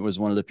Talmadge was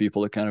one of the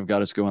people that kind of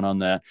got us going on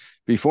that.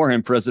 Before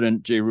him,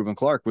 President J. Reuben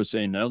Clark was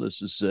saying, no,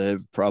 this is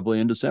probably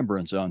in December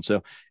and so on.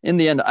 So in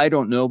the end, I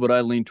don't know, but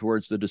I lean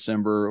towards the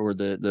December or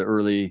the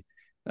early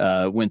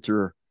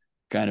winter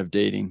kind of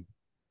dating.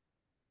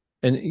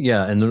 And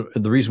yeah, and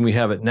the reason we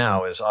have it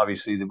now is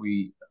obviously that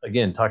we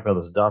again talk about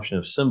this adoption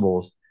of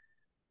symbols.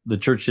 The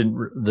church didn't,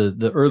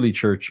 the early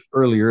church,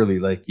 early,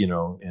 like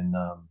in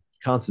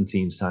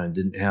Constantine's time,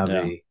 didn't have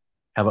Yeah.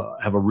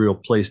 a real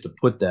place to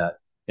put that,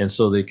 and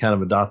so they kind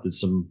of adopted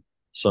some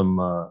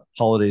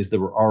holidays that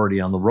were already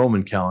on the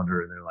Roman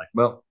calendar, and they're like,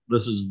 well,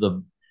 this is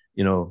the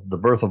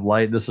birth of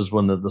light. This is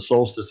when the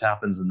solstice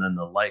happens, and then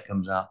the light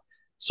comes out.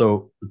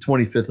 So the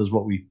 25th is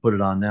what we put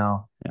it on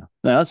now. Yeah.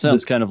 Now, that The,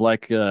 sounds kind of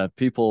like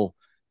people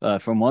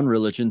from one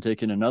religion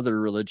taking another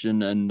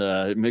religion and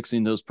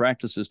mixing those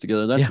practices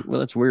together. yeah,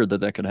 That's weird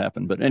that could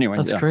happen. But anyway,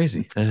 that's yeah,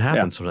 crazy. It yeah,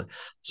 happens sometimes. yeah.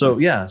 So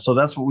yeah, so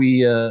that's what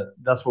we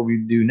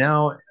do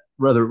now.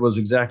 Whether it was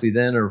exactly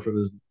then or if it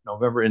was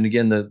November. And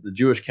again, the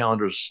Jewish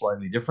calendar is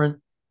slightly different.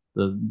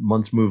 The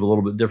months move a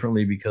little bit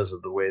differently because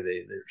of the way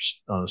they're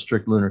on a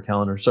strict lunar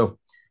calendar. So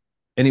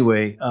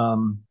anyway,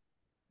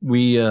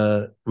 we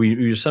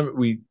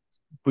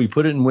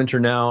put it in winter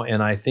now,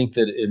 and I think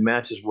that it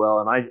matches well.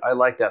 And I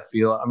like that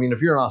feel. I mean,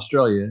 if you're in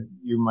Australia,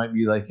 you might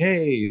be like,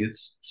 hey,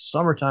 it's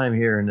summertime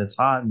here and it's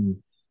hot and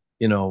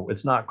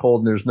it's not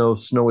cold and there's no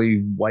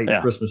snowy white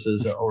Yeah.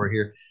 Christmases over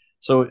here.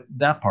 So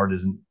that part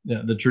isn't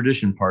the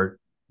tradition part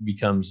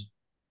becomes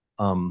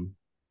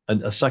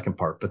a second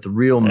part, but the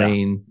real Yeah.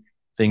 main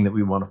thing that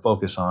we want to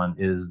focus on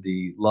is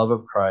the love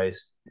of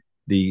Christ,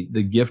 the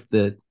gift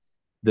that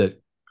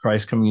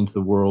Christ coming into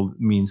the world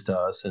means to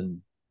us,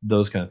 and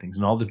those kind of things.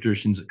 And all the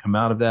traditions that come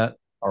out of that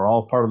are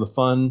all part of the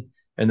fun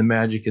and the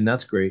magic, and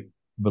that's great.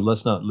 But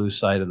let's not lose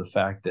sight of the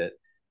fact that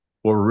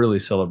what we're really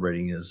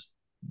celebrating is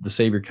the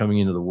Savior coming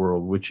into the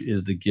world, which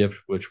is the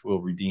gift which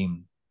will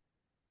redeem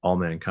all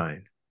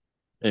mankind.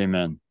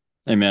 Amen.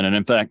 Amen. And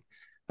in fact,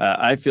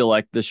 I feel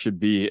like this should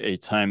be a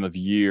time of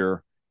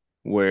year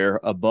where,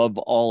 above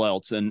all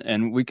else,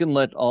 and we can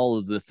let all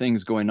of the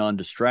things going on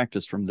distract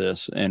us from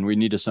this, and we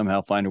need to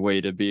somehow find a way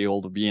to be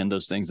able to be in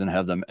those things and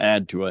have them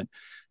add to it.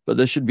 But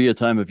this should be a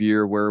time of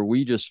year where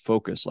we just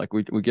focus, like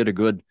we get a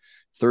good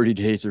 30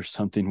 days or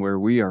something where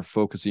we are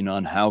focusing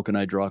on how can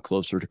I draw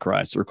closer to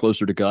Christ or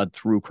closer to God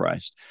through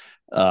Christ.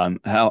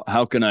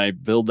 How can I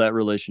build that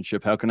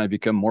relationship? How can I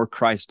become more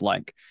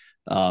Christ-like?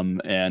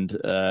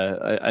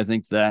 I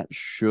think that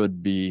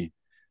should be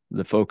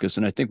the focus.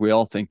 And I think we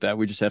all think that.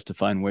 We just have to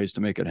find ways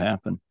to make it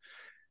happen.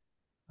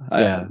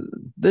 Yeah,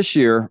 This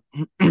year,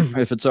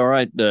 if it's all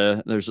right,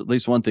 there's at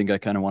least one thing I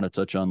kind of want to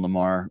touch on,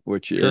 Lamar,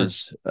 which sure.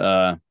 is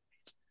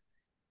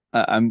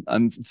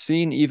I'm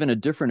seeing even a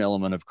different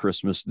element of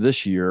Christmas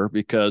this year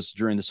because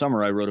during the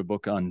summer I wrote a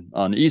book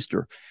on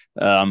Easter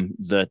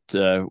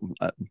that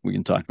we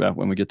can talk about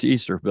when we get to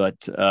Easter.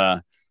 But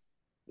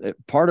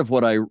part of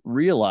what I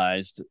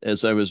realized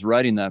as I was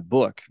writing that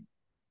book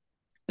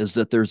is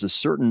that there's a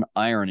certain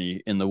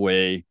irony in the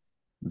way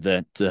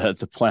that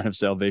the plan of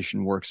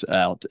salvation works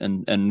out.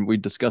 And we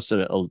discussed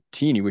it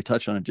we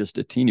touched on it just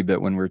a teeny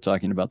bit when we were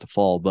talking about the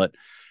fall. But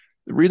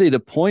really, the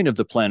point of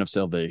the plan of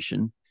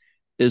salvation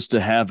is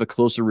to have a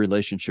closer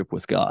relationship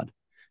with God,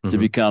 to Mm-hmm.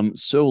 become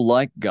so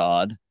like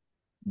God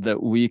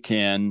that we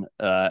can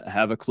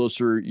have a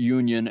closer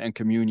union and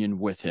communion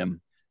with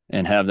Him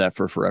and have that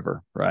for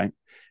forever, right?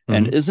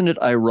 And Mm-hmm. isn't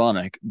it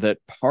ironic that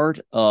part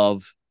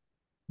of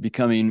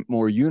becoming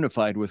more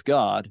unified with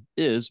God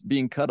is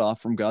being cut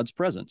off from God's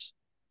presence,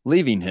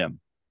 leaving Him,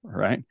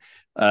 right?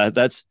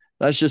 That's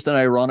just an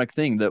ironic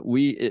thing that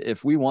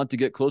if we want to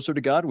get closer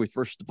to God, we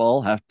first of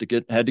all had to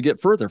get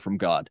further from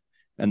God,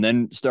 and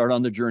then start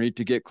on the journey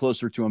to get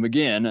closer to Him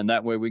again, and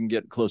that way we can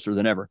get closer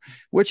than ever.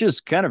 Which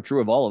is kind of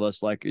true of all of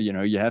us. Like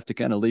you have to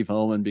kind of leave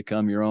home and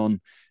become your own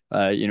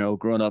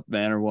grown up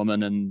man or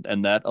woman,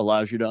 and that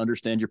allows you to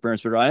understand your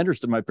parents better. I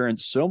understood my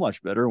parents so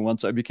much better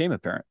once I became a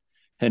parent,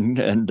 and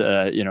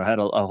had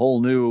a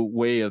whole new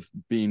way of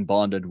being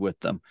bonded with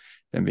them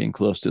and being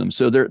close to them.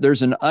 So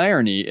there's an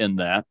irony in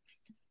that,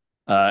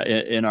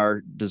 in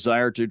our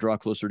desire to draw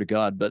closer to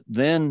God. But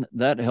then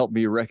that helped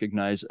me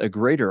recognize a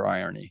greater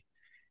irony,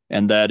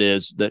 and that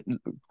is that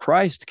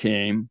Christ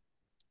came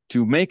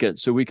to make it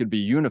so we could be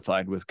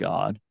unified with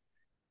God.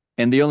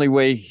 And the only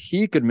way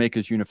He could make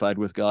us unified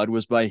with God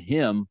was by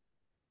Him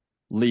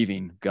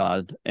leaving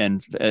God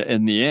and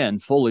in the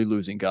end fully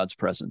losing God's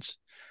presence.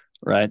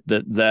 Right?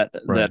 That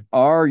Right.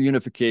 our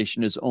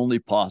unification is only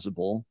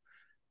possible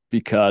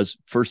because,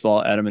 first of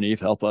all, Adam and Eve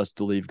help us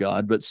to leave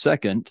God, but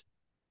second,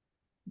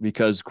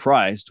 because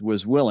Christ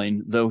was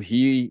willing, though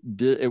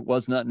it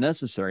was not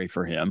necessary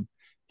for Him,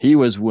 He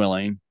was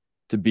willing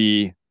to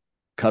be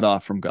cut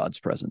off from God's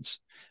presence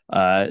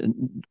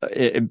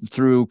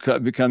through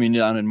becoming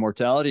down in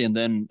mortality, and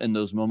then in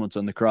those moments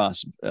on the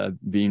cross,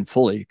 being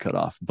fully cut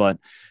off. But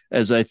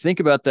as I think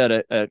about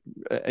that,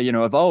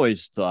 I've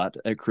always thought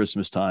at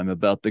Christmas time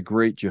about the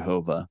great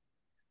Jehovah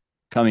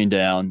coming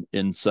down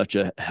in such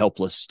a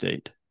helpless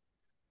state,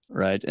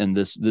 right? And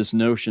this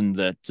notion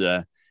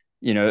that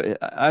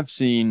I've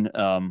seen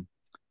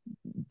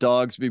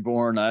dogs be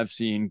born, I've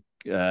seen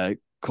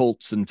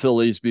colts and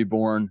fillies be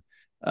born,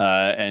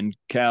 and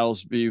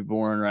cows be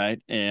born,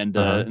 right?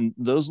 Uh-huh. And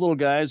those little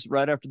guys,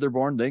 right after they're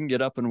born, they can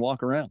get up and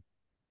walk around,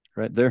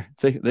 right?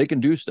 They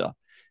can do stuff.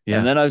 And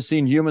Yeah. then I've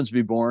seen humans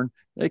be born;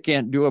 they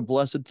can't do a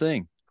blessed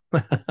thing,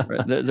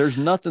 right? There's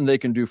nothing they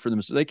can do for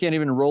themselves. They can't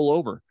even roll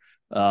over.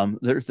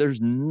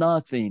 There's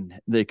nothing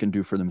they can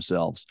do for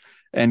themselves.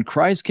 And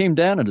Christ came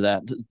down into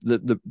that.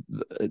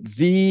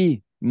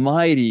 The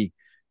mighty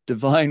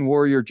divine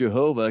warrior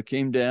Jehovah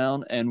came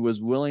down and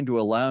was willing to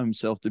allow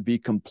himself to be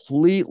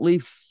completely,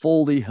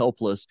 fully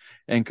helpless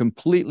and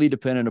completely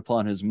dependent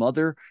upon his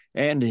mother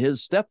and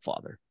his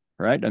stepfather.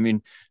 Right? I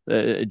mean,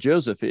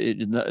 Joseph,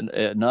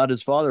 not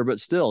his father,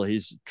 but still,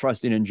 he's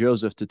trusting in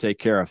Joseph to take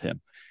care of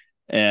him,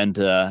 and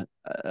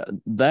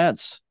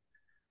that's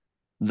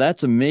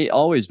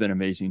always been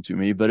amazing to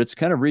me. But it's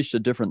kind of reached a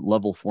different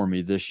level for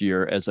me this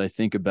year as I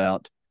think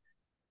about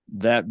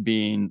that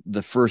being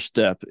the first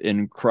step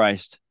in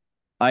Christ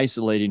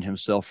isolating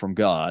himself from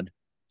God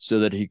so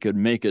that he could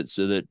make it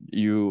so that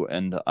you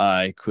and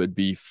I could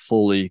be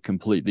fully,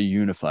 completely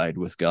unified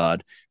with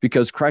God,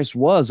 because Christ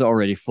was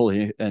already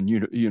fully and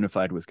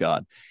unified with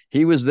God.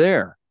 He was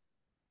there,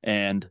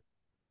 and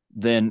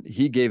then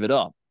he gave it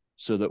up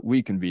so that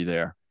we can be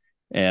there.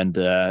 And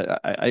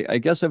I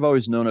guess I've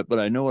always known it, but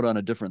I know it on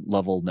a different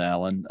level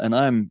now, and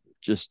I'm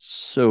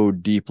just so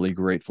deeply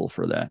grateful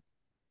for that.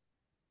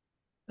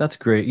 That's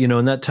great.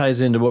 And that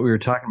ties into what we were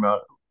talking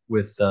about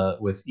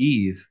with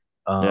Eve,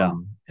 Yeah,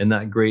 and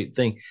that great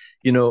thing.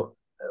 You know,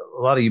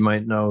 a lot of you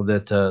might know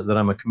that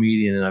I'm a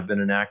comedian and I've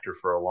been an actor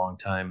for a long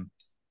time.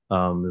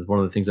 Is one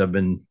of the things I've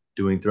been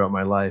doing throughout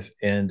my life.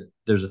 And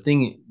there's a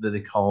thing that they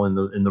call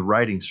in the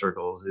writing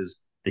circles is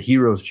the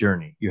hero's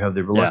journey. You have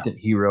the yeah, reluctant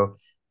hero,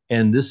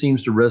 and this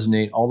seems to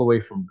resonate all the way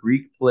from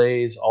Greek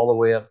plays all the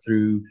way up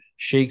through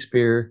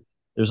Shakespeare.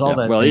 There's all yeah.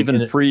 that Well, thing, even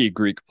and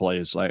pre-Greek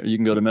plays, like you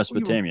can go to it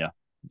Mesopotamia.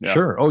 Yeah,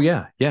 sure. Oh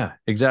yeah, yeah,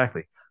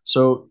 exactly.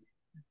 So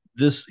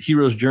this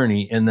hero's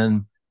journey, and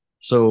then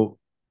so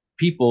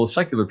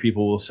secular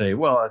people will say,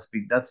 well,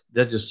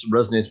 that just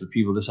resonates with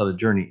people, this other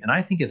journey. And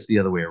I think it's the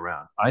other way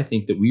around. I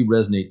think that we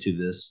resonate to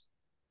this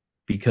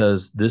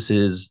because this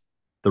is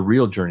the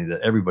real journey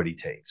that everybody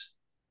takes.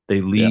 They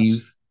yes.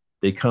 leave,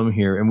 they come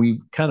here, and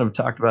we've kind of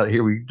talked about it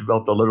here. We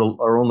developed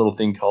our own little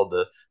thing called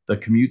the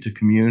commute to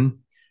commune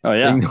Oh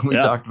thing yeah, that we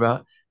yeah, talked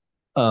about.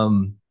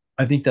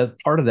 I think that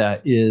part of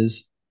that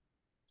is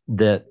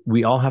that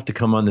we all have to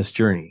come on this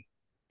journey.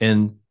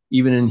 And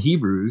even in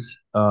Hebrews,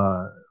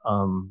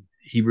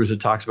 it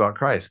talks about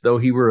Christ. Though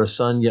he were a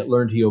son, yet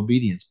learned he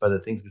obedience by the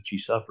things which he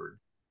suffered.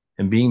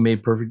 And being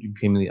made perfect, he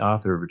became the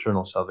author of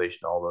eternal salvation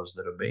to all those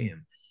that obey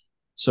him.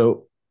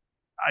 So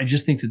I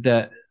just think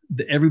that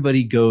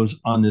everybody goes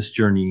on this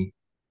journey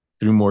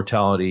through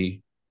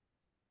mortality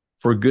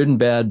for good and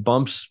bad,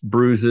 bumps,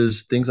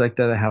 bruises, things like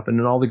that happen,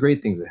 and all the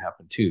great things that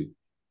happen too.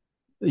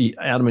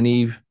 Adam and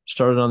Eve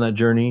started on that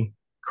journey.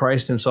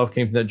 Christ himself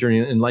came from that journey.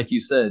 And like you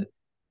said,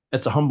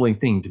 it's a humbling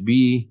thing to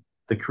be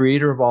the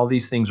creator of all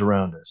these things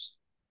around us,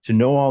 to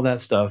know all that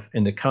stuff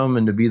and to come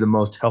and to be the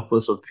most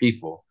helpless of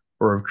people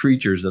or of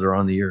creatures that are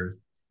on the earth,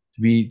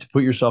 to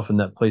put yourself in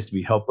that place to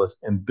be helpless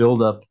and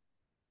build up.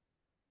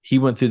 He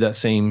went through that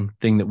same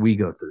thing that we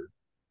go through.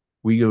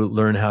 We go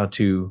learn how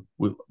to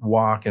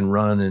walk and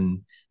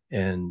run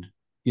and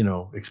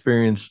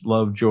experience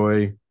love,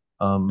 joy,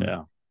 um,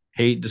 yeah,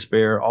 hate,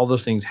 despair. All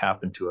those things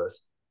happen to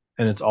us,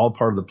 and it's all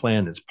part of the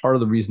plan. It's part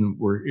of the reason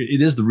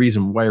it is the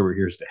reason why we're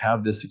here, is to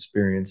have this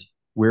experience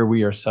where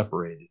we are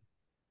separated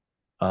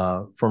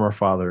from our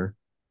Father,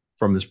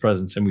 from His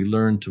presence, and we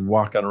learn to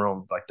walk on our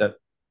own, like that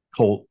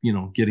colt,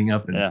 getting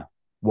up and yeah,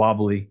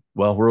 wobbly.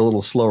 Well, we're a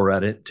little slower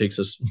at it. It takes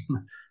us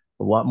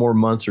a lot more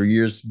months or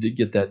years to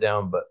get that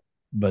down,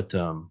 but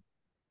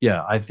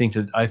yeah, I think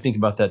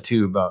about that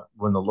too, about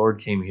when the Lord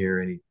came here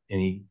and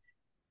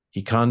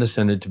he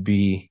condescended to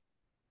be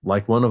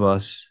like one of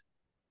us,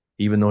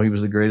 even though he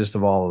was the greatest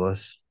of all of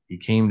us. He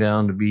came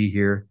down to be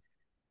here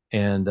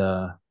and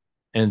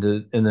and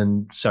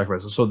then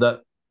sacrifice. So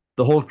that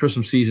the whole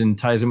Christmas season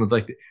ties in with,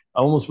 like, I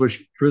almost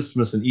wish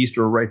Christmas and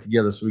Easter were right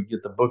together so we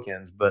get the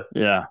bookends.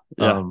 yeah,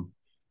 yeah, Um,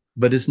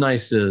 but it's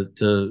nice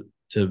to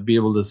be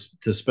able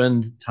to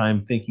spend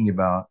time thinking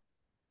about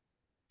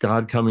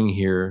God coming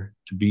here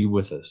to be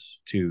with us,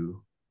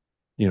 to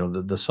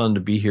the Son to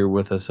be here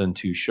with us and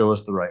to show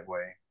us the right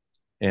way.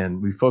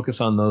 And we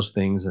focus on those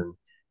things,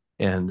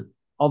 and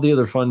all the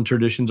other fun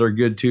traditions are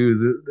good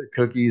too. The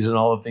cookies and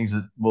all the things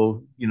that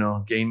will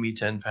gain me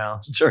 10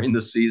 pounds during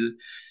the season.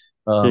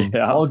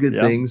 yeah, All good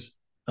yeah, things.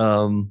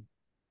 Um,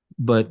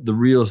 but the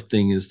real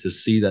thing is to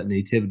see that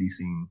nativity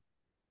scene.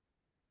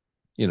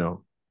 You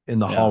know, in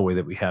the yeah, hallway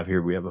that we have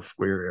here, we have a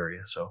foyer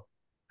area, so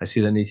I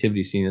see that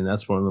nativity scene, and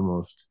that's one of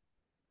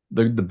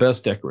the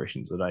best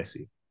decorations that I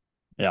see.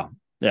 yeah,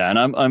 yeah. And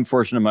I'm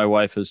fortunate. My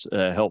wife has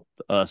helped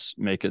us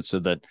make it so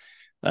that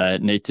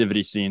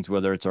nativity scenes,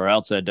 whether it's our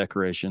outside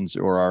decorations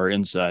or our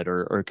inside,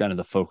 are kind of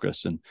the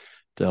focus and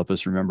to help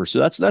us remember. So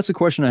that's a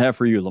question I have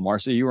for you, Lamar.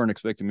 So you weren't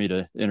expecting me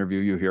to interview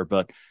you here,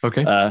 but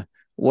Okay. uh,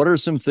 what are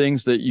some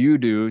things that you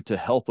do to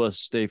help us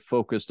stay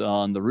focused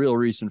on the real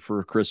reason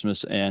for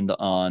Christmas and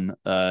on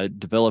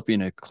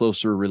developing a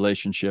closer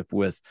relationship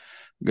with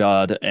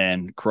God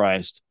and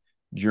Christ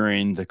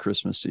during the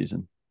Christmas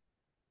season?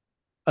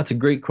 That's a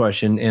great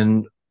question.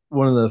 And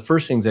one of the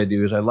first things I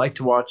do is I like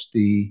to watch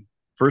the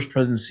First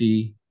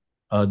Presidency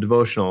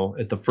devotional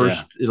at the Yeah,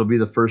 first. It'll be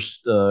the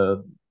first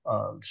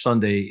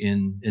Sunday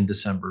in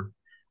December.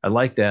 I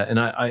like that, and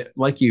I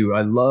like you.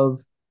 I love.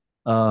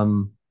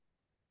 um,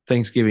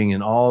 Thanksgiving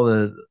and all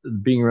the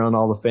being around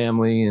all the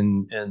family,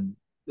 and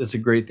it's a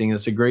great thing.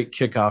 It's a great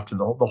kickoff to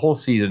the whole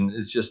season.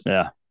 It's just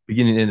Yeah.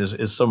 beginning and end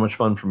is so much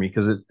fun for me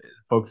because it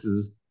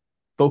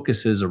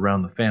focuses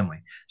around the family.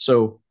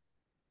 So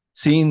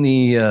seeing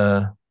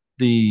the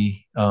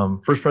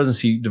first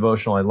presidency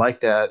devotional, I like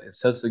that. It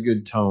sets a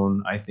good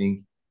tone, I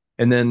think.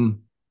 And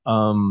then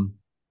um,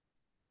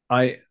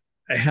 I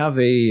I have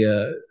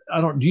a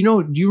I don't do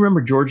you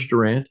remember George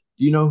Durant?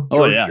 Do you know who Oh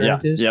George yeah, yeah,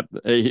 Durant is?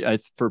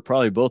 yep. For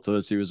probably both of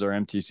us, he was our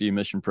MTC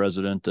mission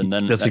president, and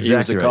then That's he was a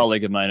exactly right.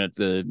 colleague of mine at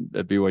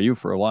BYU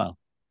for a while.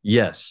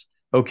 Yes.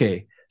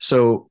 Okay.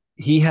 So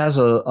he has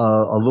a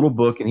little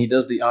book and he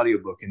does the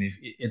audiobook, and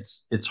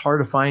it's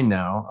hard to find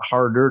now,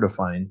 harder to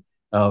find.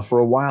 For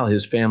a while,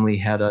 his family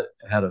had a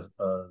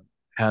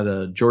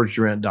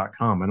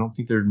georgedurant.com. I don't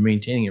think they're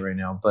maintaining it right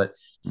now, but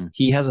Mm,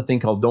 he has a thing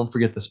called Don't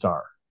Forget the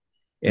Star.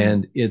 mm,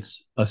 And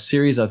it's a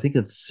series, I think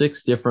it's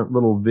six different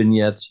little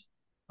vignettes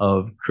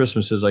of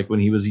Christmases, like when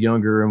he was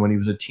younger and when he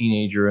was a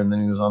teenager, and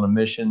then he was on a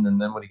mission,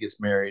 and then when he gets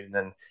married, and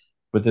then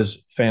with his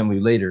family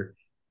later.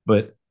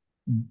 But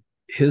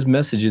his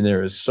message in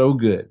there is so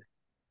good.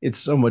 It's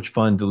so much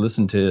fun to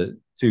listen to.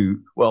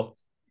 Well,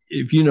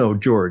 if you know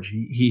George,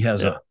 he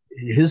has a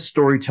yeah, his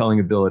storytelling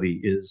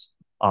ability is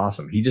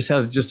awesome. He just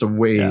has just a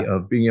way yeah.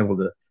 of being able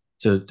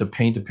to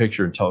paint a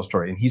picture and tell a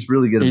story, and he's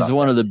really good He's about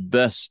one that. of the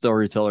best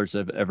storytellers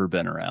I've ever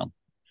been around,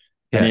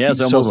 and Yeah, he has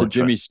he's so almost a much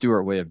fun. Jimmy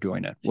Stewart way of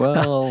doing it.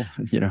 Well,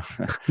 Yeah,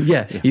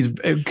 yeah, he's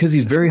because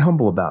he's very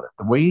humble about it.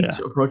 The way he yeah,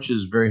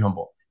 approaches is very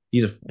humble.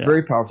 He's a yeah,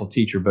 very powerful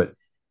teacher, but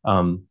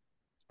um,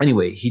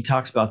 anyway, he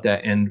talks about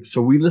that, and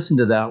so we listen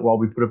to that while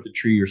we put up the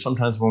tree, or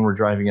sometimes when we're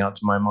driving out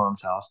to my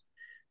mom's house,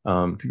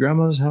 to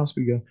grandmother's house,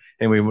 we go.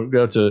 Anyway, we'll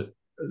go to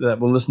that.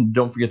 We'll listen to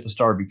 "Don't Forget the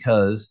Star"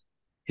 because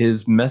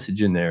his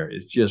message in there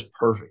is just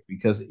perfect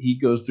because he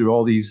goes through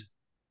all these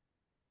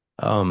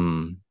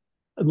um,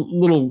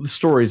 little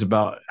stories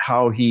about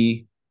how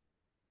he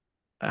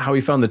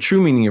found the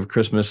true meaning of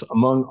Christmas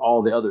among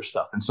all the other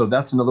stuff. And so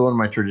that's another one of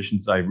my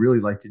traditions I really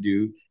like to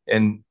do.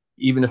 And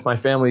even if my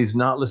family's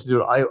not listening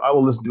to it, I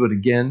will listen to it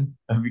again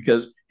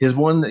because his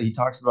one that he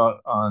talks about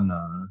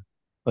on,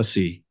 let's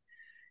see,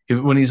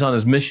 when he's on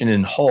his mission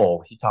in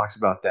Hull, he talks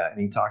about that.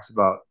 And he talks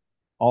about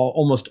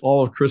almost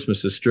all of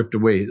Christmas is stripped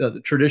away,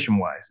 tradition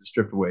wise, is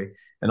stripped away.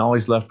 And all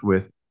he's left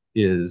with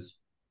is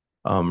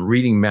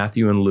reading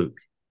Matthew and Luke.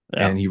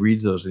 yeah. And he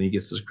reads those and he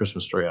gets his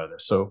Christmas story out of there.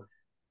 So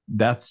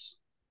that's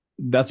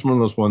that's one of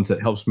those ones that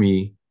helps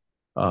me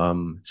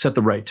set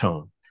the right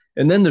tone.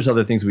 And then there's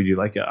other things we do,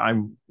 like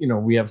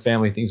we have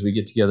family things we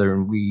get together,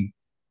 and we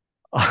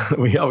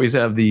we always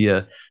have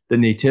the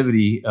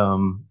nativity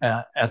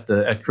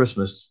at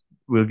Christmas.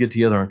 We'll get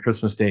together on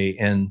Christmas Day,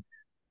 and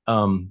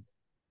um,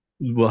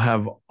 we'll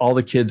have all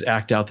the kids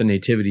act out the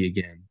nativity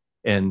again,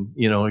 and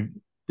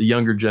the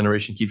younger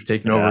generation keeps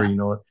taking over,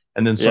 Yeah.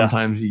 and then Yeah.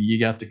 sometimes you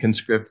got to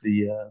conscript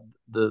the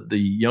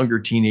younger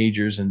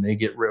teenagers, and they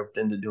get roped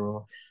into doing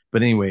it.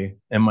 But anyway,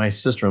 and my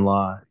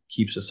sister-in-law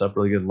keeps us up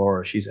really good.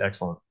 Laura, she's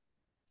excellent,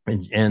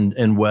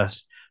 and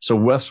Wes. So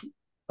Wes,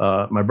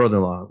 my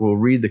brother-in-law, will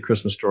read the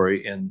Christmas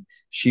story, and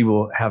she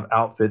will have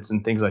outfits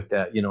and things like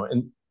that.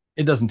 And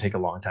it doesn't take a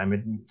long time.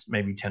 It's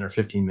maybe 10 or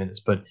 15 minutes,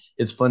 but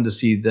it's fun to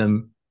see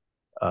them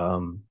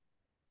um,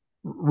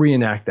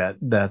 reenact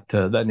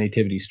that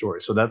nativity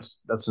story. So that's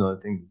another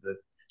thing that.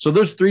 So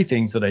there's three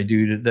things that I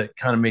do that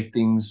kind of make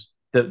things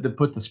that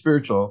put the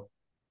spiritual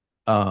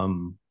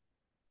um,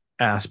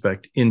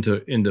 aspect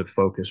into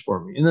focus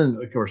for me. And then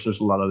of course there's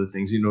a lot of other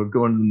things.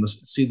 Going to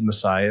see the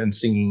Messiah and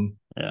singing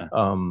Yeah.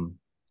 um,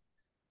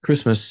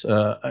 Christmas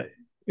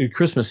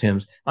Christmas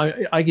hymns.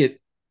 I get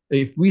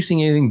if we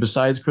sing anything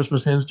besides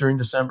Christmas hymns during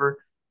December,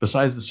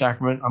 besides the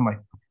sacrament, I'm like,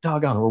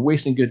 doggone, we're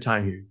wasting good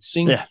time here.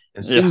 Sing Yeah.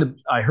 and sing Yeah. the.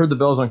 I heard the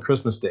bells on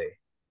Christmas Day.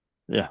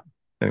 Yeah.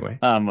 Anyway,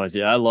 I'm with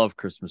you. I love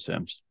Christmas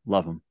hymns.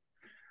 Love them.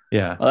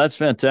 yeah. Well, that's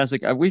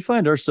fantastic. We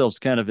find ourselves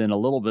kind of in a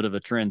little bit of a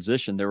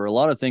transition. There were a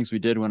lot of things we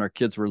did when our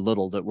kids were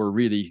little that were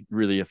really,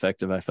 really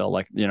effective. I felt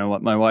like,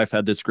 what my wife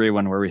had this great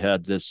one where we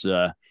had this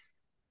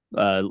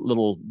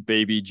little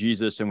baby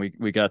Jesus, and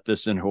we got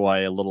this in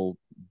Hawaii, a little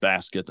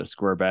basket, a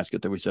square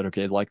basket that we said,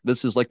 okay, like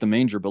this is like the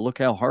manger, but look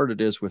how hard it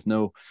is with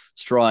no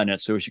straw in it.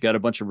 So she got a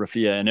bunch of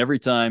raffia, and every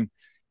time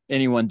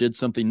anyone did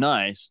something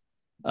nice,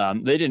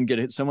 they didn't get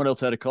it. Someone else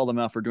had to call them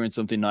out for doing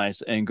something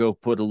nice and go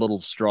put a little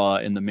straw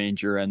in the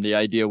manger. And the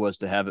idea was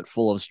to have it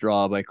full of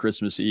straw by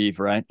Christmas Eve,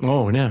 right?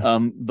 Oh yeah.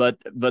 But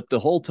the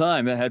whole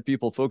time it had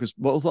people focused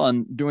both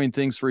on doing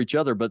things for each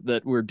other, but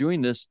that we're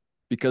doing this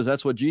because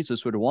that's what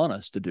Jesus would want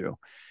us to do.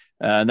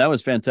 And that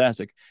was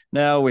fantastic.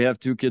 Now we have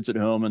two kids at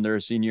home, and they're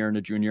a senior and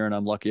a junior, and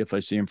I'm lucky if I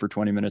see them for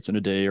 20 minutes in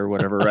a day or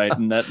whatever, right?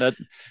 And that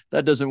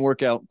doesn't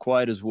work out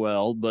quite as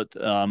well. But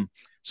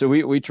so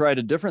we tried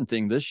a different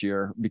thing this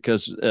year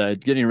because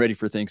getting ready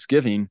for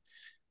Thanksgiving,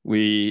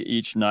 we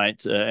each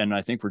night, and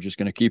I think we're just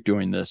going to keep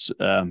doing this,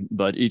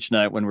 but each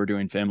night when we're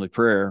doing family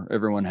prayer,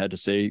 everyone had to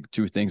say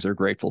two things they're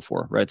grateful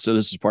for, right? So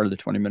this is part of the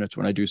 20 minutes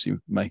when I do see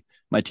my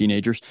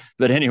teenagers.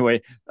 But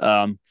anyway,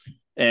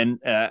 And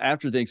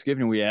after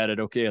Thanksgiving, we added,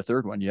 okay, a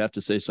third one. You have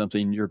to say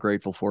something you're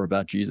grateful for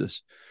about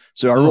Jesus.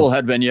 So our rule Oh,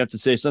 had been you have to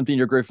say something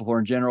you're grateful for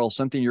in general,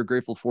 something you're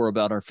grateful for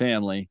about our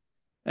family.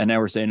 And now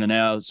we're saying, and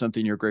now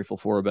something you're grateful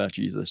for about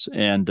Jesus.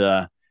 And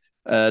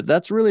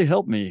that's really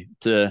helped me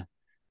to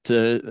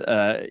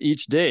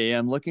each day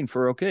I'm looking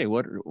for, okay,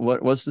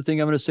 what's the thing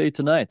I'm going to say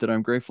tonight that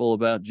I'm grateful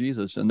about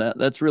Jesus? And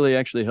that's really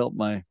actually helped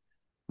my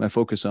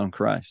focus on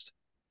Christ.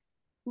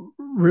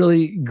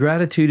 really,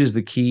 gratitude is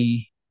the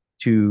key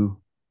to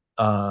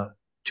uh,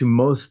 to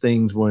most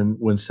things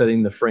when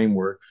setting the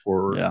framework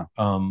Yeah.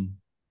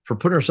 for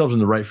putting ourselves in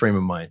the right frame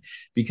of mind.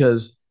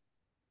 Because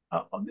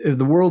if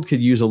the world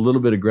could use a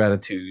little bit of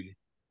gratitude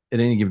at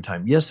any given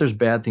time, yes, there's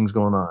bad things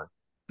going on,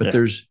 but Yeah.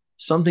 there's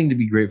something to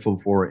be grateful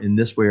for in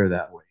this way or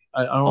that way.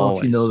 I don't know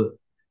if you know Always. that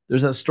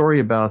there's that story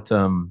about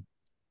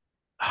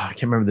I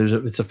can't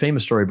remember. It's a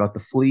famous story about the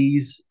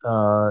fleas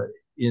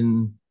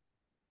in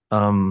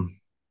um,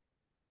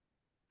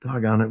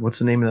 doggone it, what's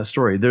the name of that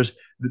story? There's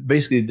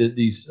basically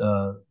these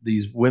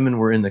women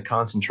were in the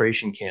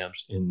concentration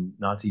camps in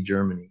Nazi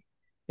Germany,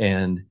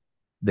 and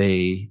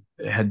they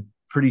had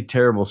pretty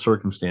terrible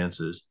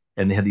circumstances,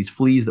 and they had these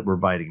fleas that were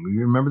biting.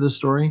 You remember this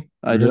story?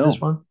 I You heard this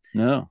don't. one?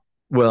 No.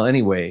 Well,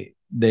 anyway,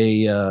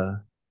 they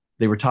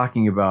were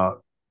talking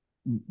about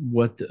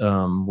what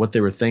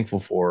they were thankful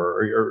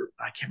for, or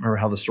I can't remember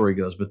how the story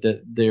goes, but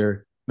that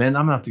they're man,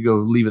 I'm gonna have to go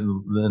leave it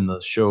in the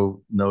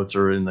show notes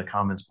or in the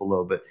comments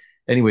below. But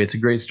anyway, it's a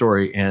great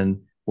story, and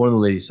one of the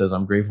ladies says,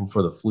 "I'm grateful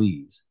for the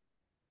fleas,"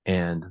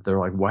 and they're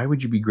like, "Why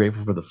would you be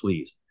grateful for the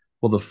fleas?"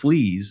 Well, the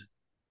fleas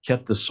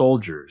kept the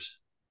soldiers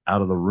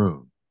out of the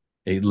room.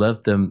 They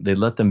let them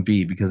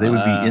be because they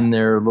would be in Ah,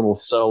 their little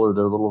cell or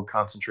their little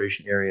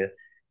concentration area,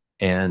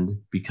 and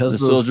because the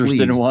of those soldiers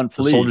didn't fleas, want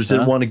the fleas, soldiers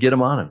didn't huh? want to get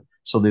them on him.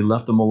 So they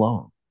left them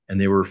alone and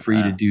they were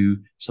free to Ah, do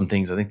some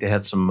things. I think they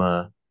had some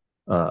a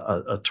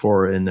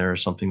Torah in there or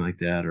something like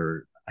that,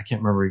 or I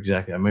can't remember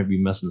exactly. I might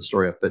be messing the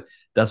story up, but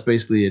that's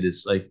basically it.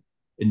 It's like,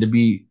 and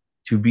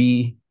to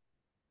be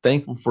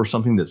thankful for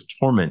something that's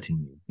tormenting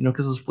you,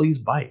 because those fleas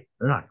bite.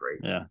 They're not great.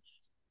 yeah,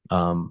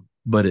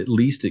 But at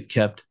least it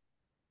kept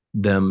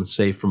them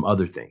safe from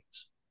other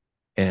things.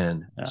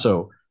 And yeah,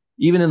 so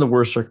even in the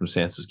worst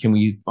circumstances, can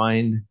we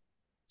find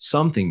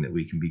something that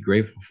we can be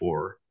grateful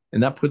for,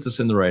 and that puts us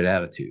in the right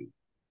attitude.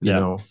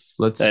 yeah.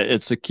 Let's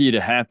It's a key to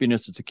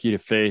happiness. It's a key to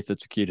faith.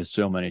 It's a key to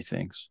so many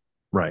things.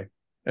 right,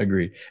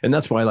 agree. And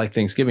that's why I like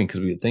Thanksgiving, because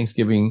we get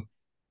Thanksgiving,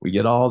 we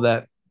get all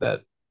that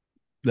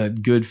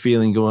good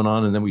feeling going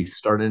on, and then we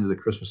start into the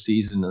Christmas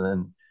season, and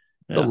then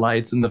the Yeah,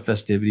 lights and the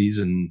festivities,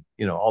 and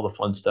all the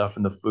fun stuff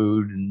and the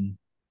food, and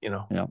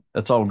yeah.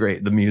 that's all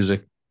great. The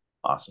music,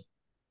 awesome.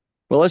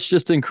 Well, let's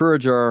just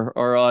encourage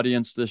our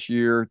audience this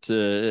year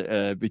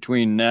to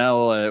between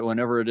now,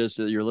 whenever it is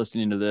that you're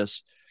listening to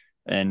this,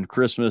 and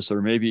Christmas,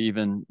 or maybe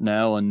even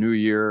now and New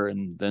Year,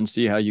 and then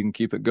see how you can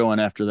keep it going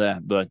after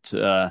that. But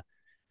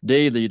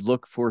daily,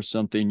 look for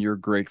something you're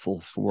grateful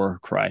for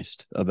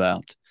Christ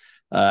about.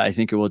 I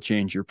think it will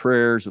change your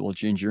prayers. It will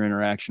change your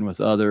interaction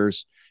with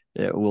others.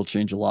 It will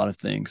change a lot of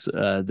things.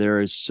 There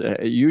is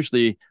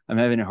usually I'm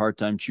having a hard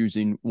time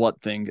choosing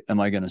what thing am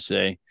I going to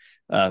say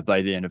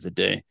by the end of the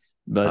day.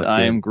 But That's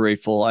I am good.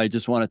 grateful. I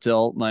just want to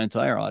tell my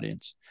entire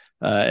audience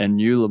and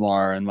you,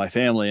 Lamar, and my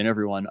family and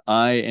everyone,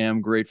 I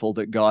am grateful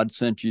that God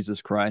sent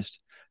Jesus Christ.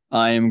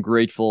 I am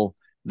grateful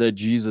that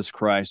Jesus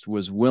Christ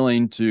was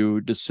willing to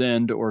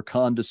descend or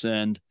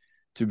condescend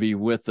to be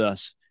with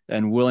us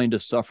and willing to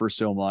suffer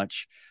so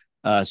much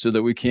so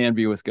that we can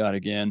be with God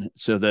again,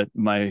 so that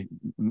my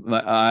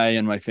I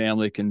and my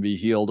family can be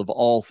healed of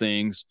all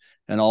things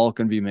and all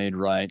can be made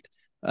right.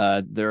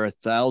 There are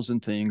 1,000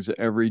 things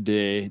every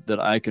day that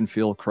I can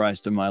feel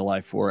Christ in my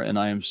life for, and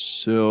I am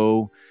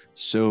so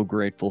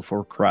grateful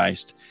for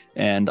Christ,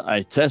 and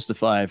I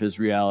testify of his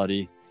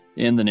reality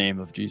in the name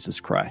of Jesus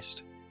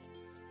Christ.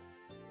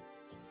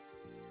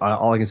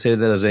 All I can say to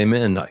that is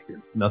amen.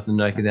 Nothing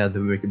I can add to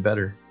make it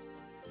better.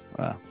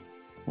 Wow.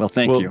 Well,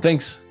 thank Well, you.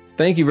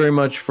 thank you very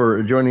much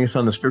for joining us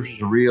on The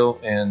Scriptures Are Real.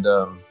 And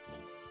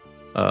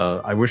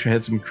I wish I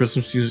had some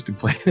Christmas music to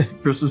play,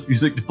 Christmas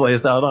music to play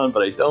us out on,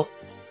 but I don't.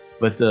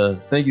 But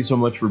thank you so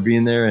much for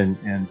being there,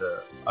 and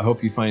I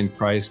hope you find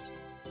Christ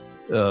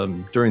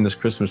during this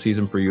Christmas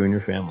season for you and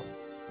your family.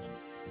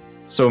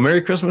 So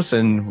Merry Christmas,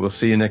 and we'll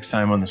see you next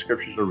time on The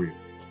Scriptures Are Real.